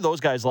in. What are those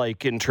guys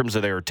like in terms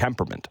of their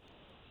temperament?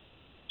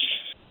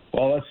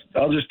 Well,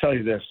 I'll just tell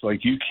you this.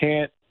 You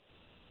can't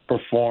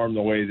perform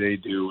the way they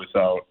do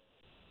without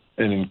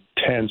an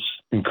intense,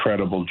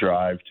 incredible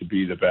drive to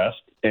be the best.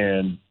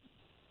 And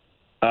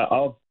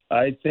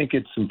I think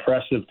it's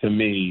impressive to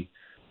me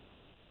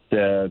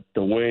that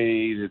the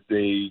way that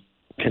they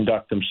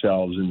conduct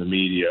themselves in the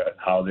media and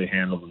how they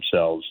handle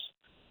themselves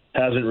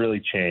hasn't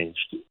really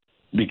changed,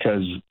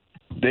 because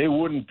they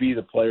wouldn't be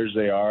the players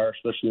they are,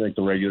 especially like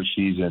the regular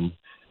season,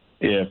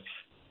 if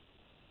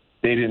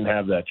they didn't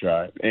have that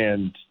drive.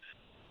 And,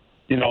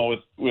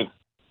 with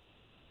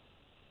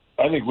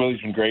I think Willie's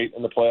been great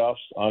in the playoffs,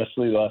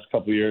 honestly, the last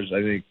couple of years.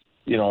 I think,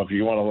 if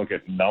you want to look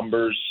at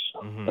numbers,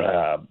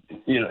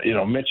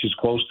 Mitch is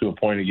close to a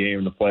point a game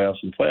in the playoffs,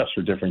 and the playoffs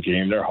are a different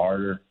game. They're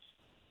harder.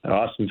 And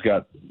Austin's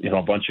got,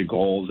 a bunch of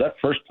goals. That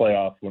first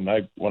playoff when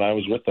I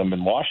was with them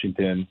in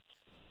Washington,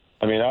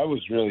 I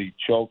was really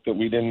choked that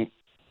we didn't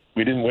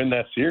win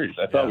that series.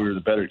 I thought we were the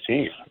better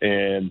team.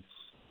 And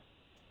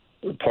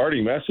the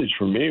party message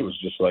for me was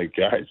just like,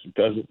 guys,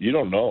 you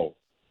don't know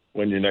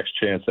when your next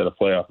chance at a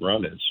playoff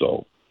run is.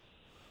 So,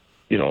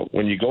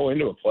 when you go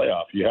into a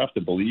playoff, you have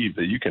to believe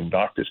that you can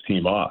knock this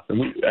team off.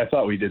 And I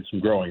thought we did some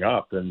growing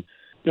up. And,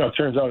 it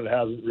turns out it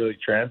hasn't really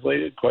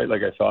translated quite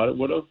like I thought it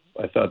would have.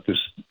 I thought this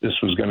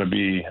was going to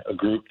be a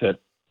group that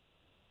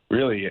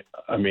really,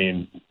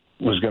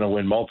 was going to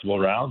win multiple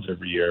rounds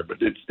every year,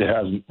 but it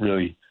hasn't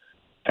really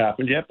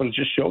happened yet. But it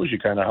just shows you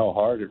kind of how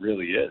hard it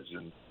really is.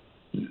 And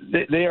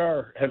they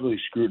are heavily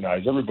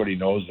scrutinized. Everybody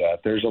knows that.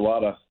 There's a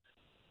lot of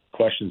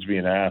questions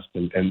being asked,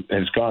 and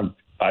it's gone,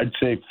 I'd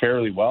say,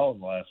 fairly well in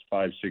the last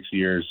 5-6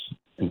 years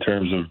in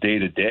terms of day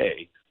to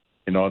day.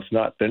 It's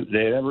not, they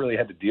never really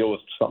had to deal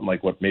with something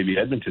like what maybe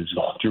Edmonton's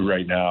going through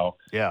right now.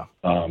 Yeah.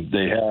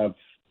 They have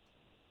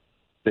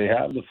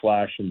the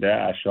flash and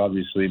dash.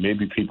 Obviously,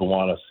 maybe people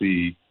want to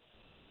see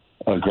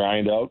a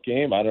grind out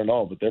game. I don't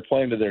know, but they're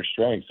playing to their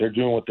strengths. They're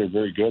doing what they're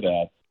very good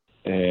at.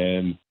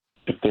 And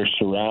if they're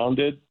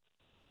surrounded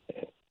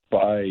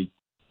by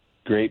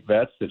great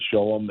vets that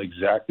show them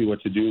exactly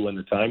what to do when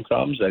the time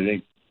comes, I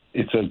think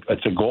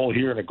it's a goal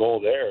here and a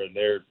goal there, and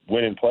they're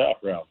winning playoff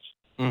rounds.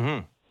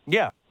 Mm-hmm.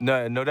 Yeah,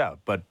 No doubt.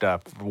 But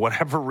for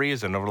whatever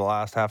reason, over the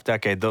last half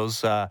decade,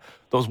 those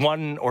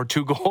 1 or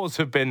 2 goals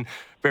have been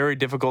very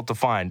difficult to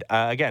find.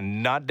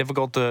 Again, not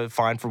difficult to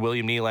find for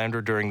William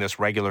Nylander during this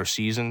regular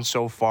season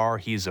so far.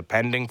 He's a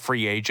pending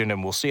free agent,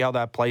 and we'll see how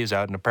that plays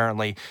out. And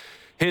apparently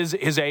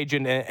his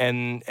agent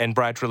and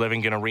Brad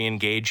Treliving going to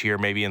re-engage here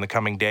maybe in the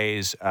coming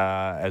days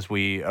as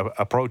we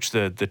approach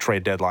the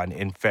trade deadline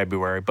in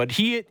February. But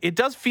it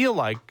does feel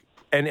like,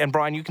 and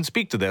Brian, you can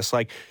speak to this,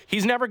 like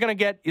he's never going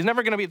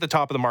to be at the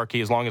top of the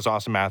marquee as long as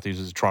Austin Matthews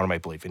is a Toronto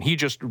Maple Leaf, and he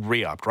just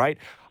re-upped, right?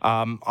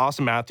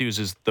 Austin Matthews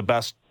is the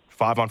best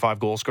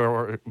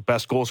 5-on-5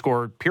 best goal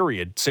scorer,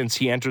 period, since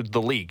he entered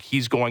the league.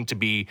 He's going to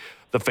be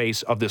the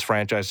face of this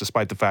franchise,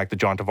 despite the fact that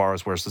John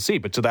Tavares wears the C.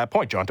 But to that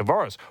point, John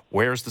Tavares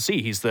wears the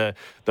C. He's the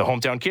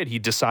hometown kid. He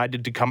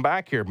decided to come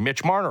back here.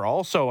 Mitch Marner,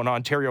 also an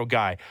Ontario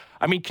guy.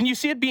 I mean, can you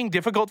see it being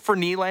difficult for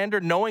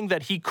Nylander, knowing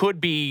that he could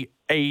be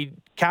a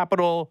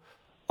capital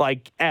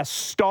S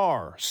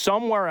star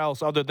somewhere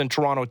else other than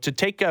Toronto, to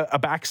take a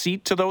back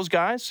seat to those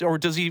guys? Or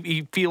does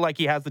he feel like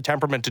he has the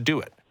temperament to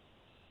do it?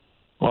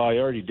 Well, he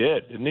already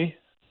did, didn't he?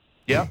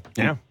 Yeah.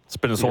 It's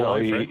been his whole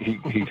life, right?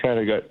 He kind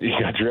of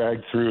got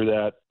dragged through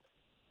that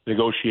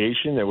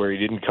negotiation where he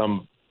didn't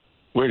come.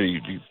 Where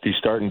did he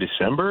start in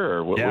December,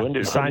 or when did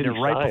he signed it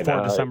right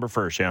before December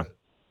 1st? Yeah.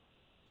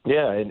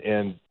 Yeah,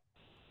 and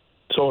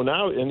so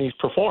now, and he's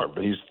performed.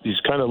 He's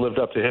kind of lived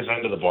up to his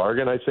end of the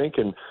bargain, I think.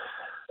 And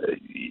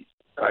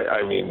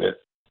I mean,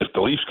 if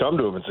the Leafs come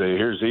to him and say,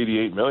 "Here's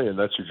 $88 million,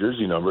 that's your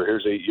jersey number.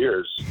 Here's 8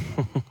 years,"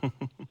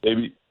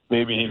 maybe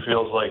he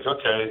feels like,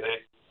 okay,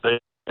 they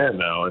can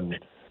now, and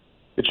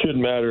it shouldn't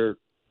matter.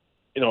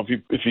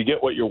 If you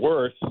get what you're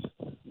worth,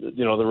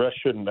 the rest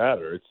shouldn't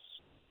matter.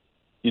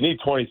 You need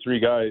 23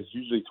 guys,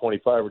 usually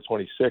 25 or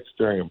 26,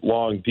 during a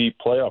long, deep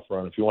playoff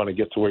run if you want to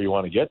get to where you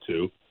want to get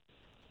to.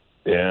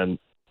 And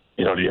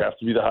do you have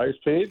to be the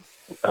highest paid?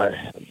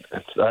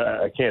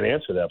 I can't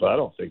answer that, but I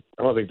don't think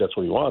that's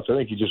what he wants. I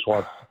think he just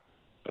wants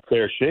a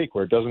fair shake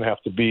where it doesn't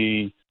have to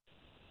be,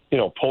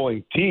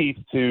 pulling teeth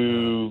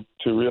to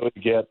really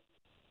get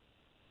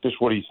just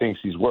what he thinks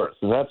he's worth.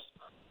 And that's,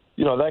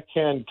 that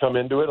can come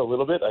into it a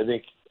little bit. I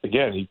think,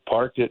 again, he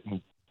parked it,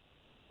 and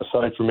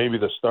aside from maybe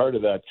the start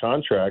of that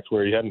contract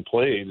where he hadn't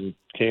played and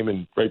came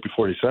in right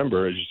before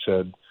December, as you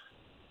said,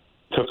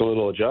 took a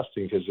little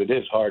adjusting because it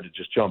is hard to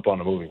just jump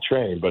on a moving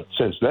train. But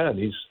since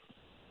then,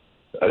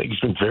 I think he's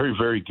been very,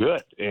 very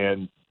good.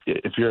 And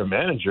if you're a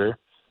manager,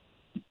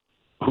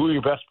 who are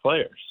your best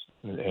players,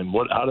 and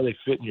how do they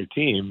fit in your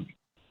team?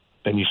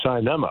 And you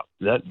sign them up.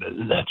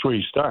 That's where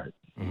you start.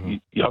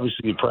 Mm-hmm.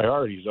 Obviously, the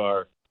priorities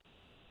are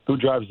who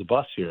drives the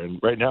bus here. And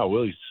right now,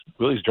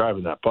 Willie's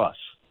driving that bus.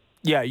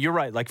 Yeah, you're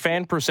right. Like,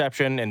 fan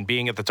perception and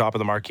being at the top of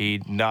the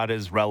marquee, not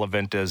as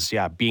relevant as,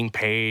 being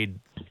paid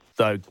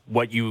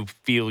what you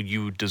feel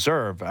you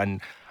deserve. And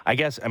I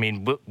guess,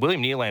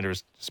 William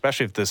Nylander,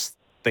 especially if this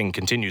thing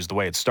continues the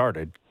way it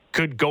started,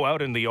 could go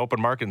out in the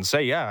open market and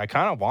say, I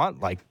kind of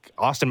want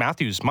Austin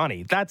Matthews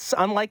money. That's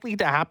unlikely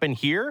to happen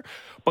here.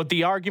 But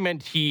the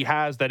argument he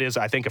has that is,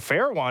 I think, a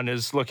fair one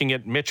is looking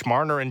at Mitch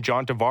Marner and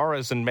John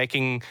Tavares and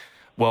making,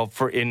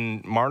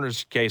 in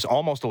Marner's case,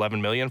 almost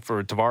 $11 million.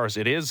 For Tavares,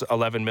 it is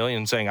 $11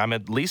 million, saying I'm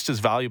at least as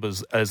valuable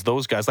as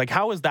those guys.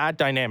 How is that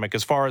dynamic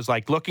as far as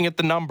looking at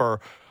the number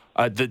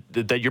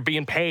that you're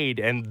being paid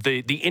and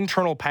the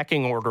internal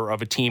pecking order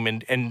of a team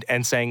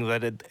and saying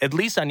that at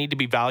least I need to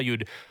be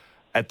valued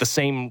at the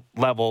same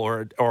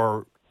level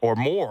or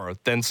more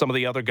than some of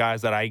the other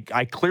guys that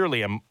I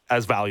clearly am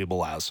as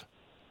valuable as?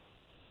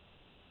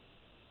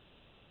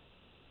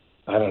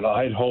 I don't know.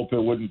 I'd hope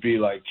it wouldn't be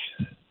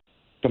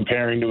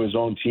comparing to his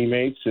own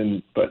teammates,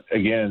 but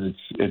again,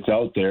 it's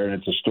out there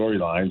and it's a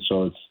storyline,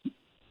 so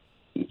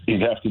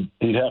he'd have to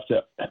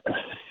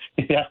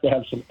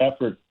have some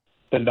effort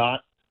to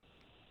not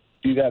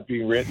see that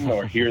being written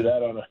or hear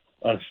that on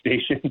a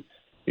station.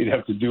 He'd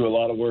have to do a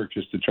lot of work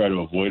just to try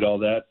to avoid all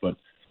that. But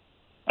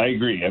I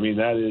agree.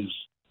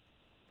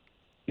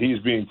 He's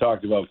being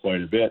talked about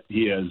quite a bit.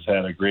 He has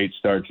had a great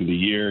start to the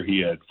year. He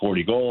had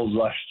 40 goals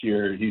last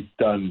year. He's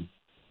done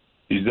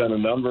a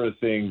number of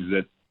things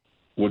that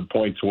would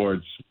point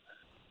towards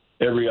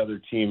every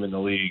other team in the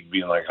league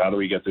being like, how do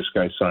we get this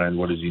guy signed?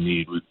 What does he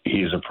need?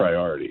 He is a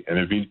priority. And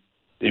if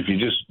you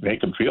just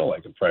make him feel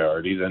like a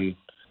priority, then.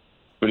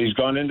 But he's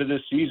gone into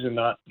this season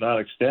not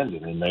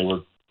extended, and they were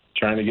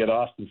trying to get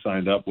Austin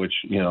signed up, which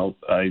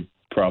I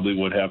probably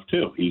would have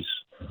too. He's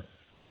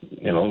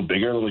a little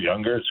bigger, a little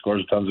younger,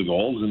 scores tons of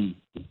goals,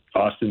 and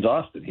Austin's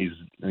Austin. He's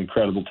an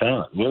incredible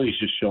talent. Willie's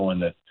just showing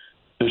that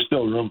there's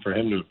still room for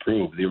him to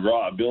improve. The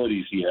raw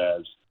abilities he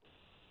has,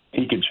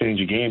 he can change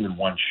a game in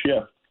one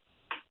shift.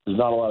 There's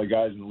not a lot of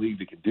guys in the league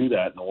that can do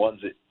that, and the ones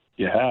that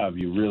you have,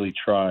 you really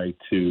try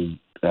to,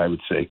 I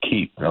would say,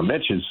 keep. Now,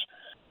 Mitch is.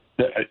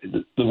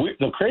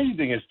 The crazy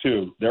thing is,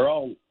 too, they're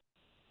all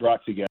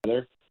brought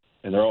together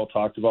and they're all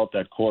talked about,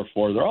 that core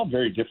four. They're all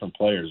very different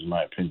players, in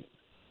my opinion.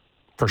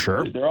 For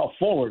sure. They're all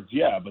forwards,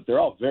 yeah, but they're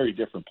all very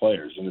different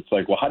players. And it's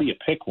how do you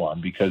pick one?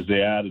 Because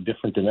they add a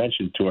different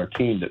dimension to our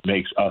team that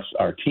makes us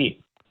our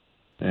team.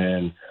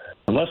 And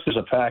unless there's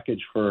a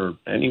package for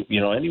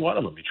any one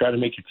of them. You try to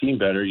make your team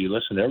better. You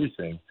listen to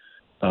everything.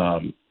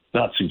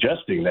 Not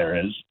suggesting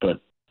there is, but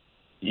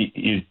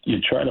you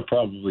try to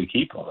probably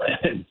keep them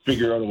and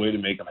figure out a way to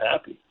make them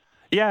happy.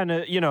 Yeah, and,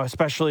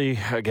 especially,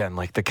 again,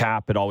 like the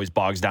cap, it always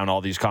bogs down all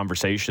these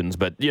conversations.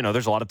 But,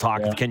 there's a lot of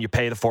talk of can you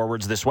pay the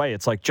forwards this way?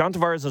 It's like John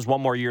Tavares has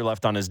one more year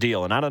left on his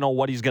deal, and I don't know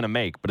what he's going to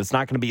make, but it's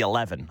not going to be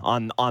 11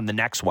 on the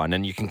next one,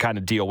 and you can kind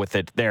of deal with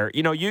it there.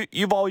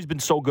 You've always been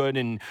so good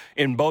in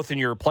both in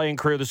your playing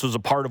career. This was a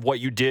part of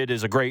what you did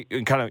as a great,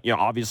 kind of,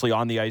 obviously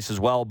on the ice as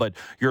well, but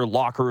your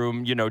locker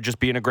room, just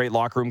being a great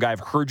locker room guy. I've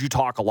heard you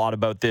talk a lot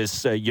about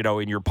this,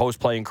 in your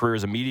post-playing career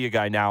as a media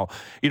guy now.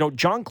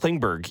 John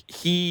Klingberg,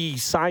 he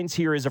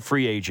signs here as a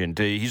free agent.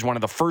 He's one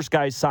of the first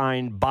guys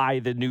signed by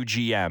the new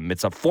GM.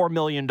 It's a $4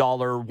 million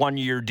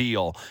one-year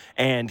deal,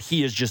 and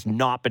he has just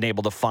not been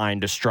able to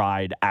find a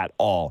stride at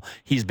all.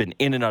 He's been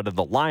in and out of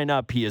the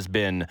lineup. He has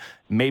been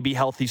maybe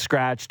healthy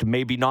scratched,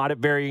 maybe not at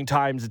varying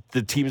times.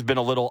 The team's been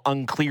a little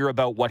unclear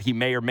about what he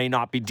may or may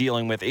not be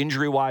dealing with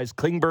injury-wise.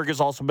 Klingberg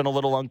has also been a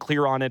little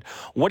unclear on it.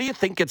 What do you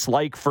think it's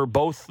like for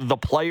both the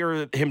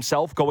player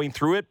himself going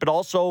through it, but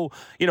also,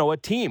 a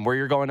team where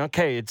you're going,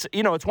 okay, it's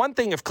one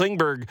thing if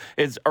Klingberg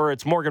or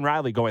it's Morgan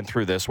Riley going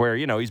through this, where,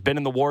 he's been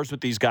in the wars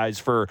with these guys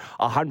for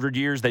 100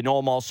 years. They know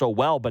him all so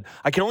well, but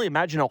I can only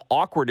imagine how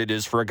awkward it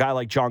is for a guy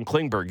like John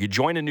Klingberg. You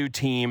join a new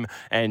team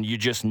and you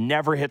just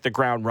never hit the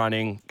ground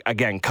running.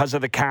 Again, because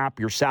of the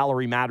cap, your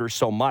salary matters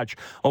so much.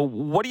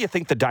 What do you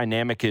think the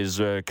dynamic is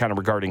kind of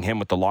regarding him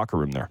with the locker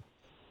room there?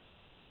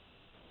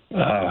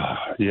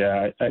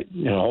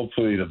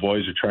 Hopefully the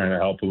boys are trying to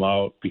help him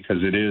out, because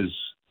it is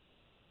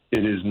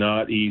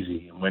not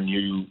easy when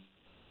you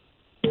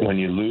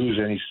lose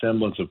any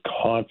semblance of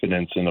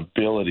confidence and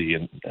ability.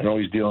 And I know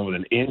he's dealing with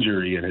an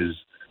injury, and he's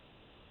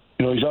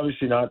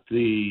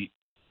obviously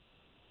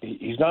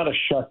he's not a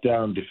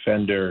shutdown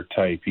defender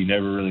type. He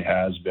never really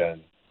has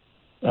been.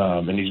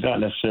 And he's not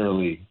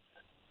necessarily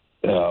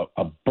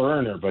a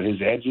burner, but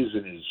his edges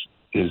and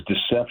his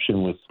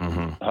deception with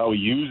how he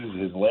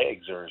uses his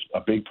legs are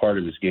a big part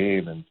of his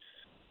game. And,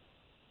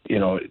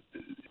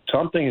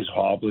 something is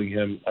hobbling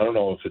him. I don't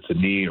know if it's a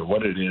knee or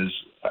what it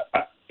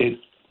is.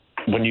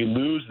 When you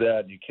lose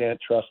that, you can't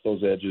trust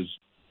those edges,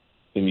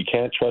 and you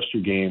can't trust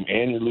your game,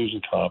 and you're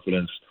losing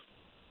confidence.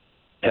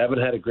 Haven't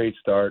had a great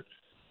start.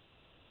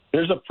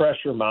 There's a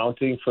pressure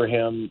mounting for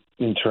him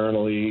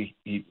internally.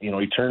 He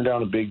turned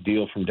down a big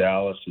deal from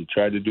Dallas. He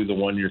tried to do the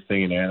one-year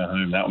thing in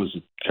Anaheim. That was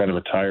kind of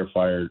a tire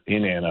fire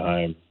in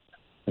Anaheim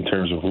in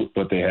terms of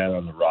what they had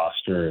on the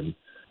roster. And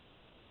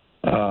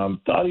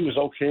thought he was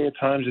okay at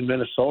times in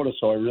Minnesota,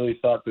 so I really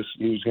thought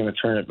he was going to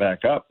turn it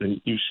back up.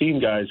 And you've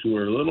seen guys who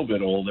are a little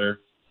bit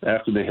older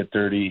after they hit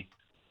 30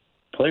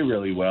 play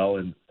really well,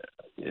 and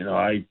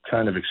I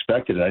kind of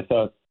expected it. I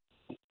thought,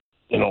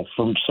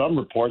 from some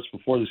reports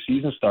before the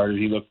season started,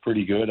 he looked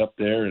pretty good up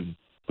there and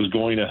was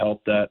going to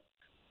help that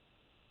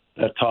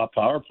top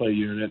power play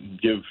unit and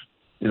give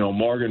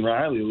Morgan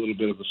Riley a little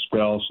bit of a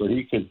spell so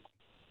he could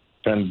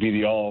kind of be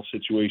the all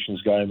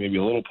situations guy, maybe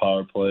a little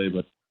power play,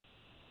 but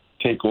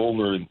take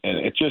over. And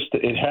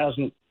it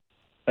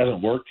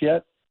hasn't worked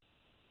yet.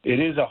 It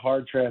is a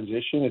hard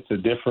transition. It's a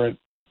different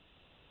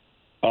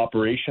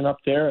operation up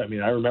there. I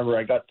mean, I remember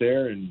I got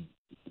there, and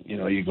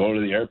you go to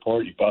the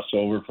airport, you bus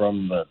over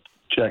from the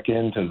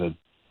check-in to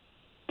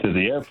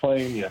the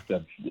airplane. You have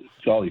to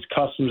all these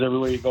customs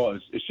everywhere you go.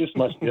 It's just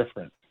much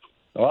different.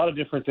 A lot of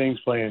different things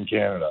playing in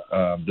Canada.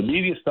 The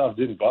media stuff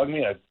didn't bug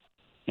me. I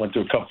went to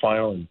a cup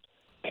final in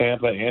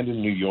Tampa and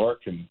in New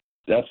York, and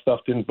that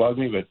stuff didn't bug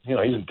me. But he's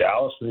in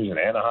Dallas and he's in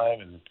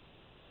Anaheim,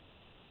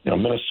 and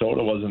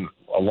Minnesota wasn't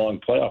a long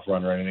playoff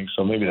run or anything,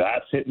 so maybe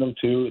that's hitting him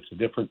too.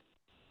 It's a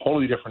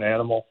totally different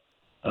animal.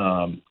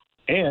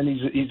 And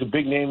he's a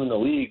big name in the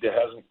league that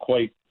hasn't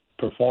quite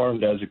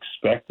performed as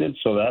expected.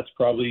 So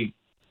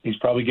he's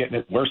probably getting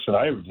it worse than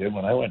I ever did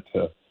when I went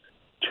to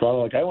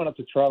Toronto. Like, I went up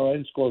to Toronto, I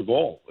didn't score a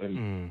goal.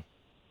 And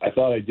I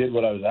thought I did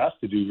what I was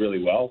asked to do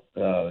really well.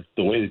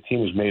 The way the team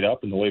was made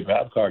up and the way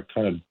Babcock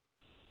kind of,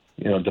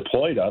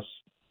 deployed us,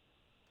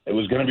 it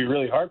was going to be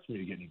really hard for me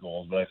to get any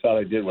goals, but I thought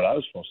I did what I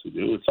was supposed to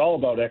do. It's all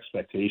about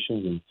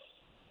expectations, and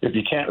if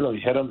you can't really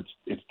hit them,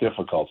 it's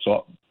difficult.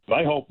 So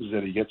my hope is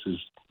that he gets his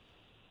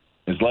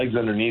legs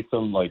underneath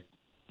him, like,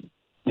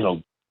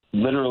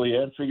 literally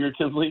and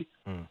figuratively,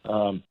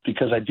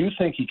 because I do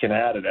think he can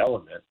add an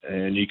element,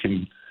 and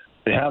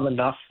they have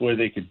enough where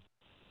they could,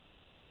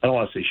 I don't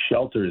want to say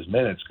shelter his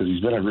minutes, because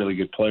he's been a really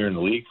good player in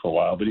the league for a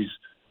while, but he's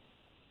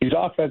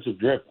offensive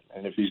driven,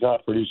 and if he's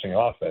not producing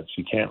offense,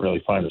 you can't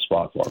really find a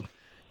spot for him.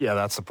 Yeah,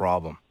 that's the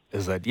problem.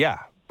 Is that,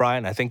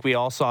 Brian, I think we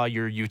all saw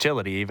your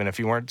utility, even if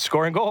you weren't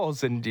scoring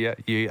goals. And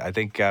I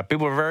think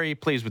people were very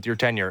pleased with your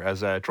tenure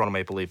as a Toronto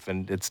Maple Leaf.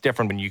 And it's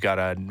different when you got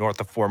a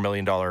north of $4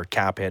 million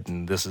cap hit,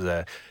 and this is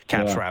a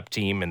cap-strap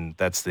team, and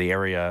that's the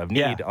area of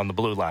need on the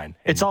blue line.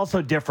 And it's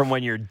also different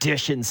when you're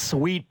dishing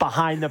sweet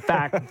behind the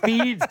back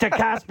feeds to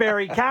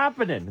Kasperi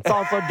Kapanen. It's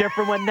also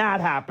different when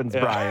that happens,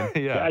 Brian.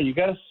 Yeah, you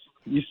got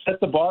You set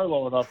the bar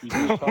low enough, you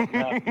do something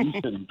half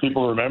decent, and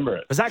people remember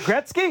it. Was that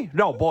Gretzky?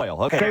 No,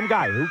 Boyle. Okay. Same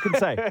guy. Who can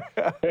say?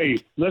 Hey,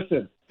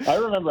 listen, I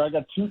remember I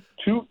got two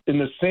in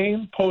the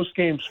same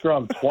post-game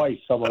scrum twice.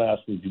 Someone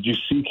asked me, did you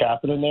see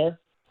Kapanen there?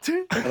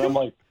 And I'm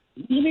like,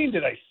 what do you mean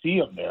did I see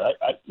him there?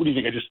 What do you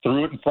think? I just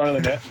threw it in front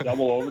of the net,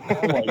 double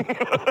overtime?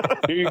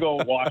 Like, here you go,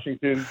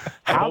 Washington.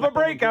 Have a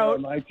breakout.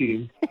 On my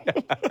team.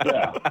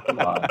 Yeah, come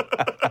on.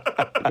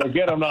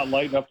 Again, I'm not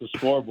lighting up the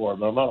scoreboard,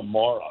 but I'm not a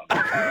moron.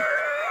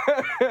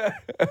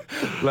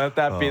 Let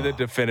that be the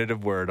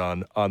definitive word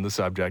on the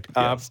subject.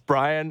 Yes.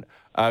 Brian,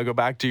 go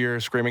back to your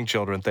screaming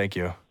children. Thank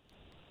you.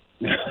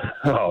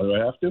 Oh, do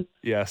I have to?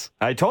 Yes.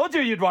 I told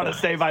you you'd want to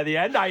stay by the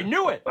end. I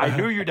knew it. I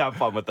knew you'd have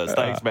fun with us.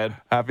 Thanks, man.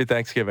 Happy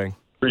Thanksgiving.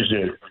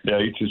 Appreciate it. Yeah,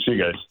 you too. See you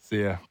guys.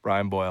 See ya.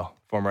 Brian Boyle,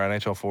 former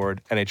NHL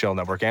forward, NHL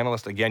Network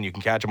analyst. Again, you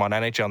can catch him on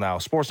NHL Now.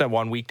 Sportsnet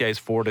 1 weekdays,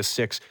 4 to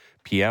 6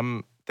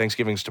 p.m.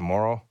 Thanksgiving's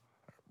tomorrow.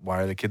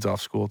 Why are the kids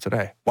off school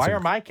today? Why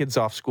are my kids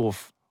off school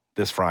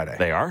this Friday?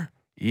 They are?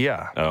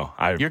 Yeah. Oh,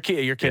 your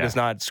kid is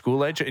not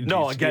school age?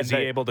 No, again. Is he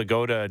able to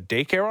go to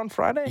daycare on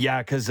Friday? Yeah,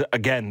 because,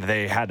 again,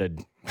 they had a...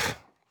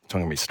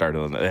 Don't get me started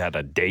on that. They had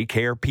a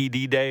daycare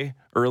PD day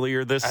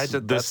earlier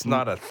that's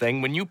not a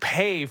thing. When you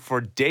pay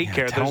for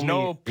daycare, there's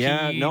no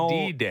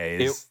PD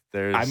days.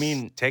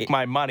 Take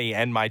my money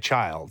and my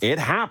child. It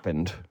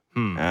happened.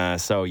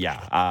 So,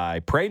 yeah,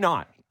 I pray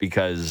not,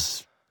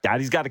 because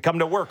Daddy's got to come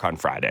to work on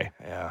Friday,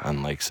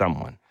 unlike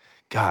someone.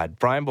 God,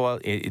 Brian Boyle,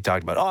 he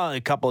talked about,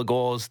 a couple of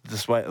goals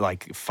this way,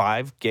 like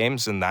 5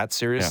 games in that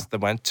series that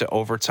went to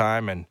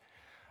overtime. And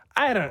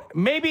I don't know,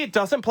 maybe it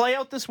doesn't play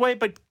out this way,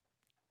 but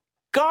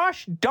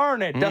gosh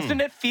darn it,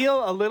 doesn't it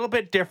feel a little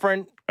bit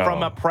different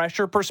from a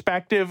pressure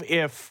perspective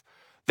if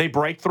they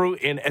break through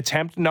in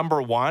attempt number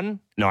 1?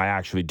 No, I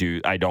actually do.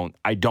 I don't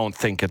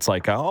think it's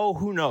like,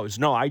 who knows?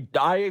 No,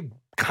 I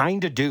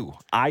kind of do.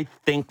 I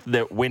think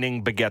that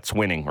winning begets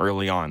winning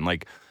early on.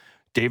 Like,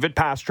 David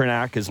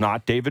Pastrnak is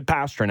not David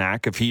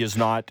Pastrnak if he is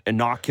not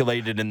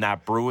inoculated in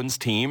that Bruins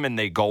team and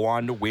they go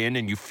on to win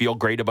and you feel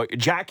great about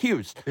Jack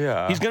Hughes.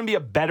 Yeah. He's going to be a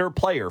better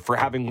player for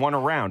having won a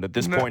round at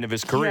this point of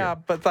his career. Yeah,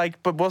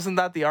 but wasn't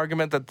that the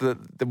argument that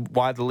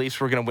why the Leafs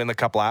were going to win the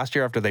Cup last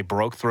year after they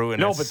broke through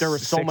in a but there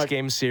was so much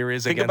game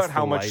series think against about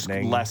how the much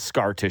Lightning. less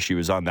scar tissue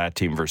is on that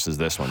team versus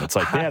this one. It's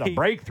like they had a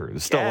breakthrough.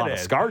 There's still a lot of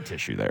scar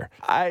tissue there.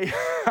 I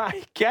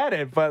get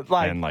it, but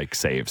and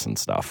saves and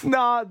stuff.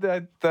 No,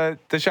 the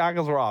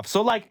shackles were off.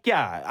 So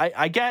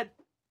I get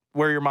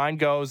where your mind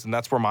goes, and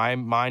that's where my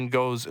mind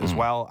goes as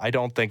well. I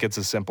don't think it's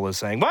as simple as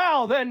saying,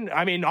 well, then,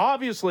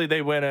 obviously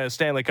they win a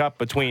Stanley Cup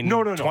between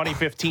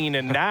 2015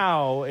 and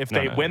now if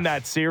they win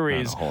that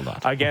series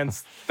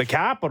against the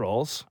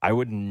Capitals. I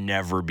would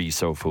never be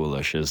so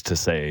foolish as to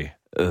say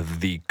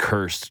the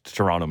cursed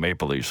Toronto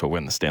Maple Leafs will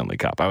win the Stanley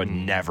Cup. I would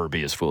never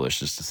be as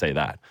foolish as to say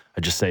that.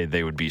 I'd just say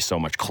they would be so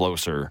much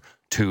closer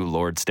to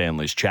Lord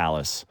Stanley's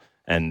chalice.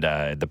 And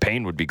the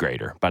pain would be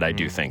greater, but I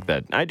do think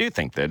that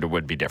it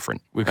would be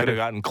different. We could have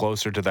gotten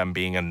closer to them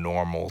being a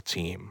normal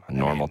team.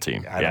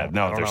 Team.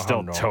 They're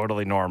still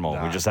totally normal.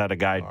 We just had a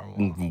guy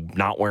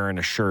not wearing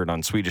a shirt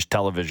on Swedish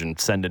television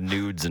sending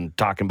nudes and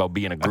talking about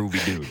being a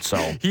groovy dude. So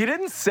he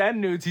didn't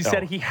send nudes. He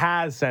said he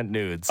has sent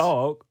nudes.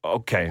 Oh,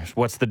 okay.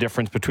 What's the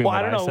difference between what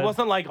I don't know. said? It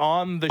wasn't like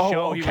on the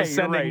show he was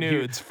sending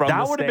nudes from the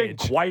stage. That would have been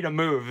quite a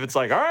move. It's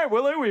like, all right,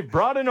 Willie, we've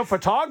brought in a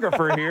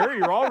photographer here.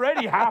 You're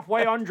already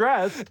halfway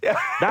undressed.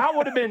 That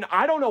would have been,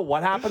 I don't know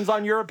what happens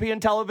on European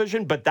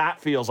television, but that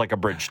feels like a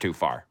bridge too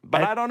far.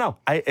 But I don't know.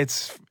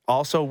 It's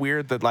also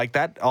weird that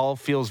that all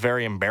feels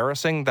very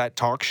embarrassing, that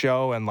talk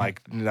show, and I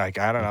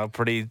don't know,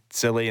 pretty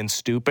silly and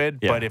stupid.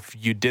 Yeah. But if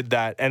you did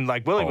that, and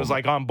Willie was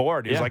on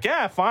board, he was like,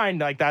 yeah, fine.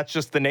 That's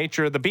just the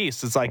nature of the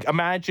beast. It's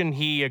imagine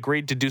he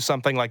agreed to do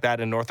something like that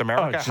in North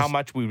America, how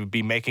much we would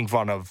be making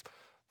fun of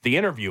the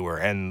interviewer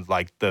and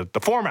the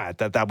format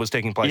that was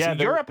taking place. Yeah,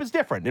 Europe is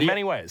different in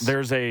many ways.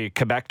 There's a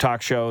Quebec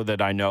talk show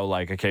that I know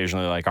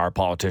occasionally our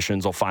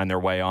politicians will find their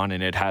way on,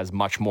 and it has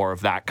much more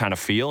of that kind of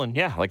feel. And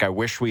I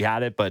wish we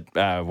had it, but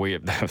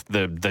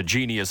the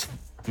genie is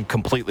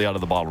completely out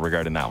of the bottle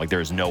regarding that.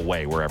 There's no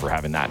way we're ever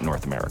having that in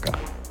North America.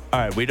 All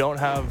right, we don't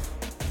have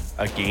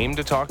a game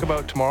to talk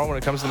about tomorrow when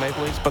it comes to the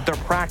Maple Leafs, but they're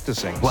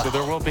practicing. So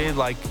there will be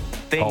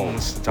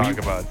things to talk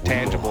about,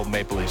 tangible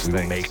Maple Leafs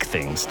things. Make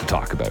things to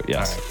talk about,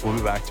 yes. All right, we'll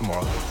be back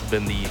tomorrow. This has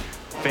been the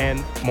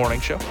Fan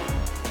Morning Show.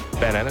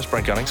 Ben Ennis,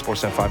 Brent Gunning,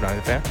 Sportsnet 590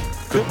 The Fan.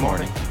 Good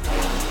morning.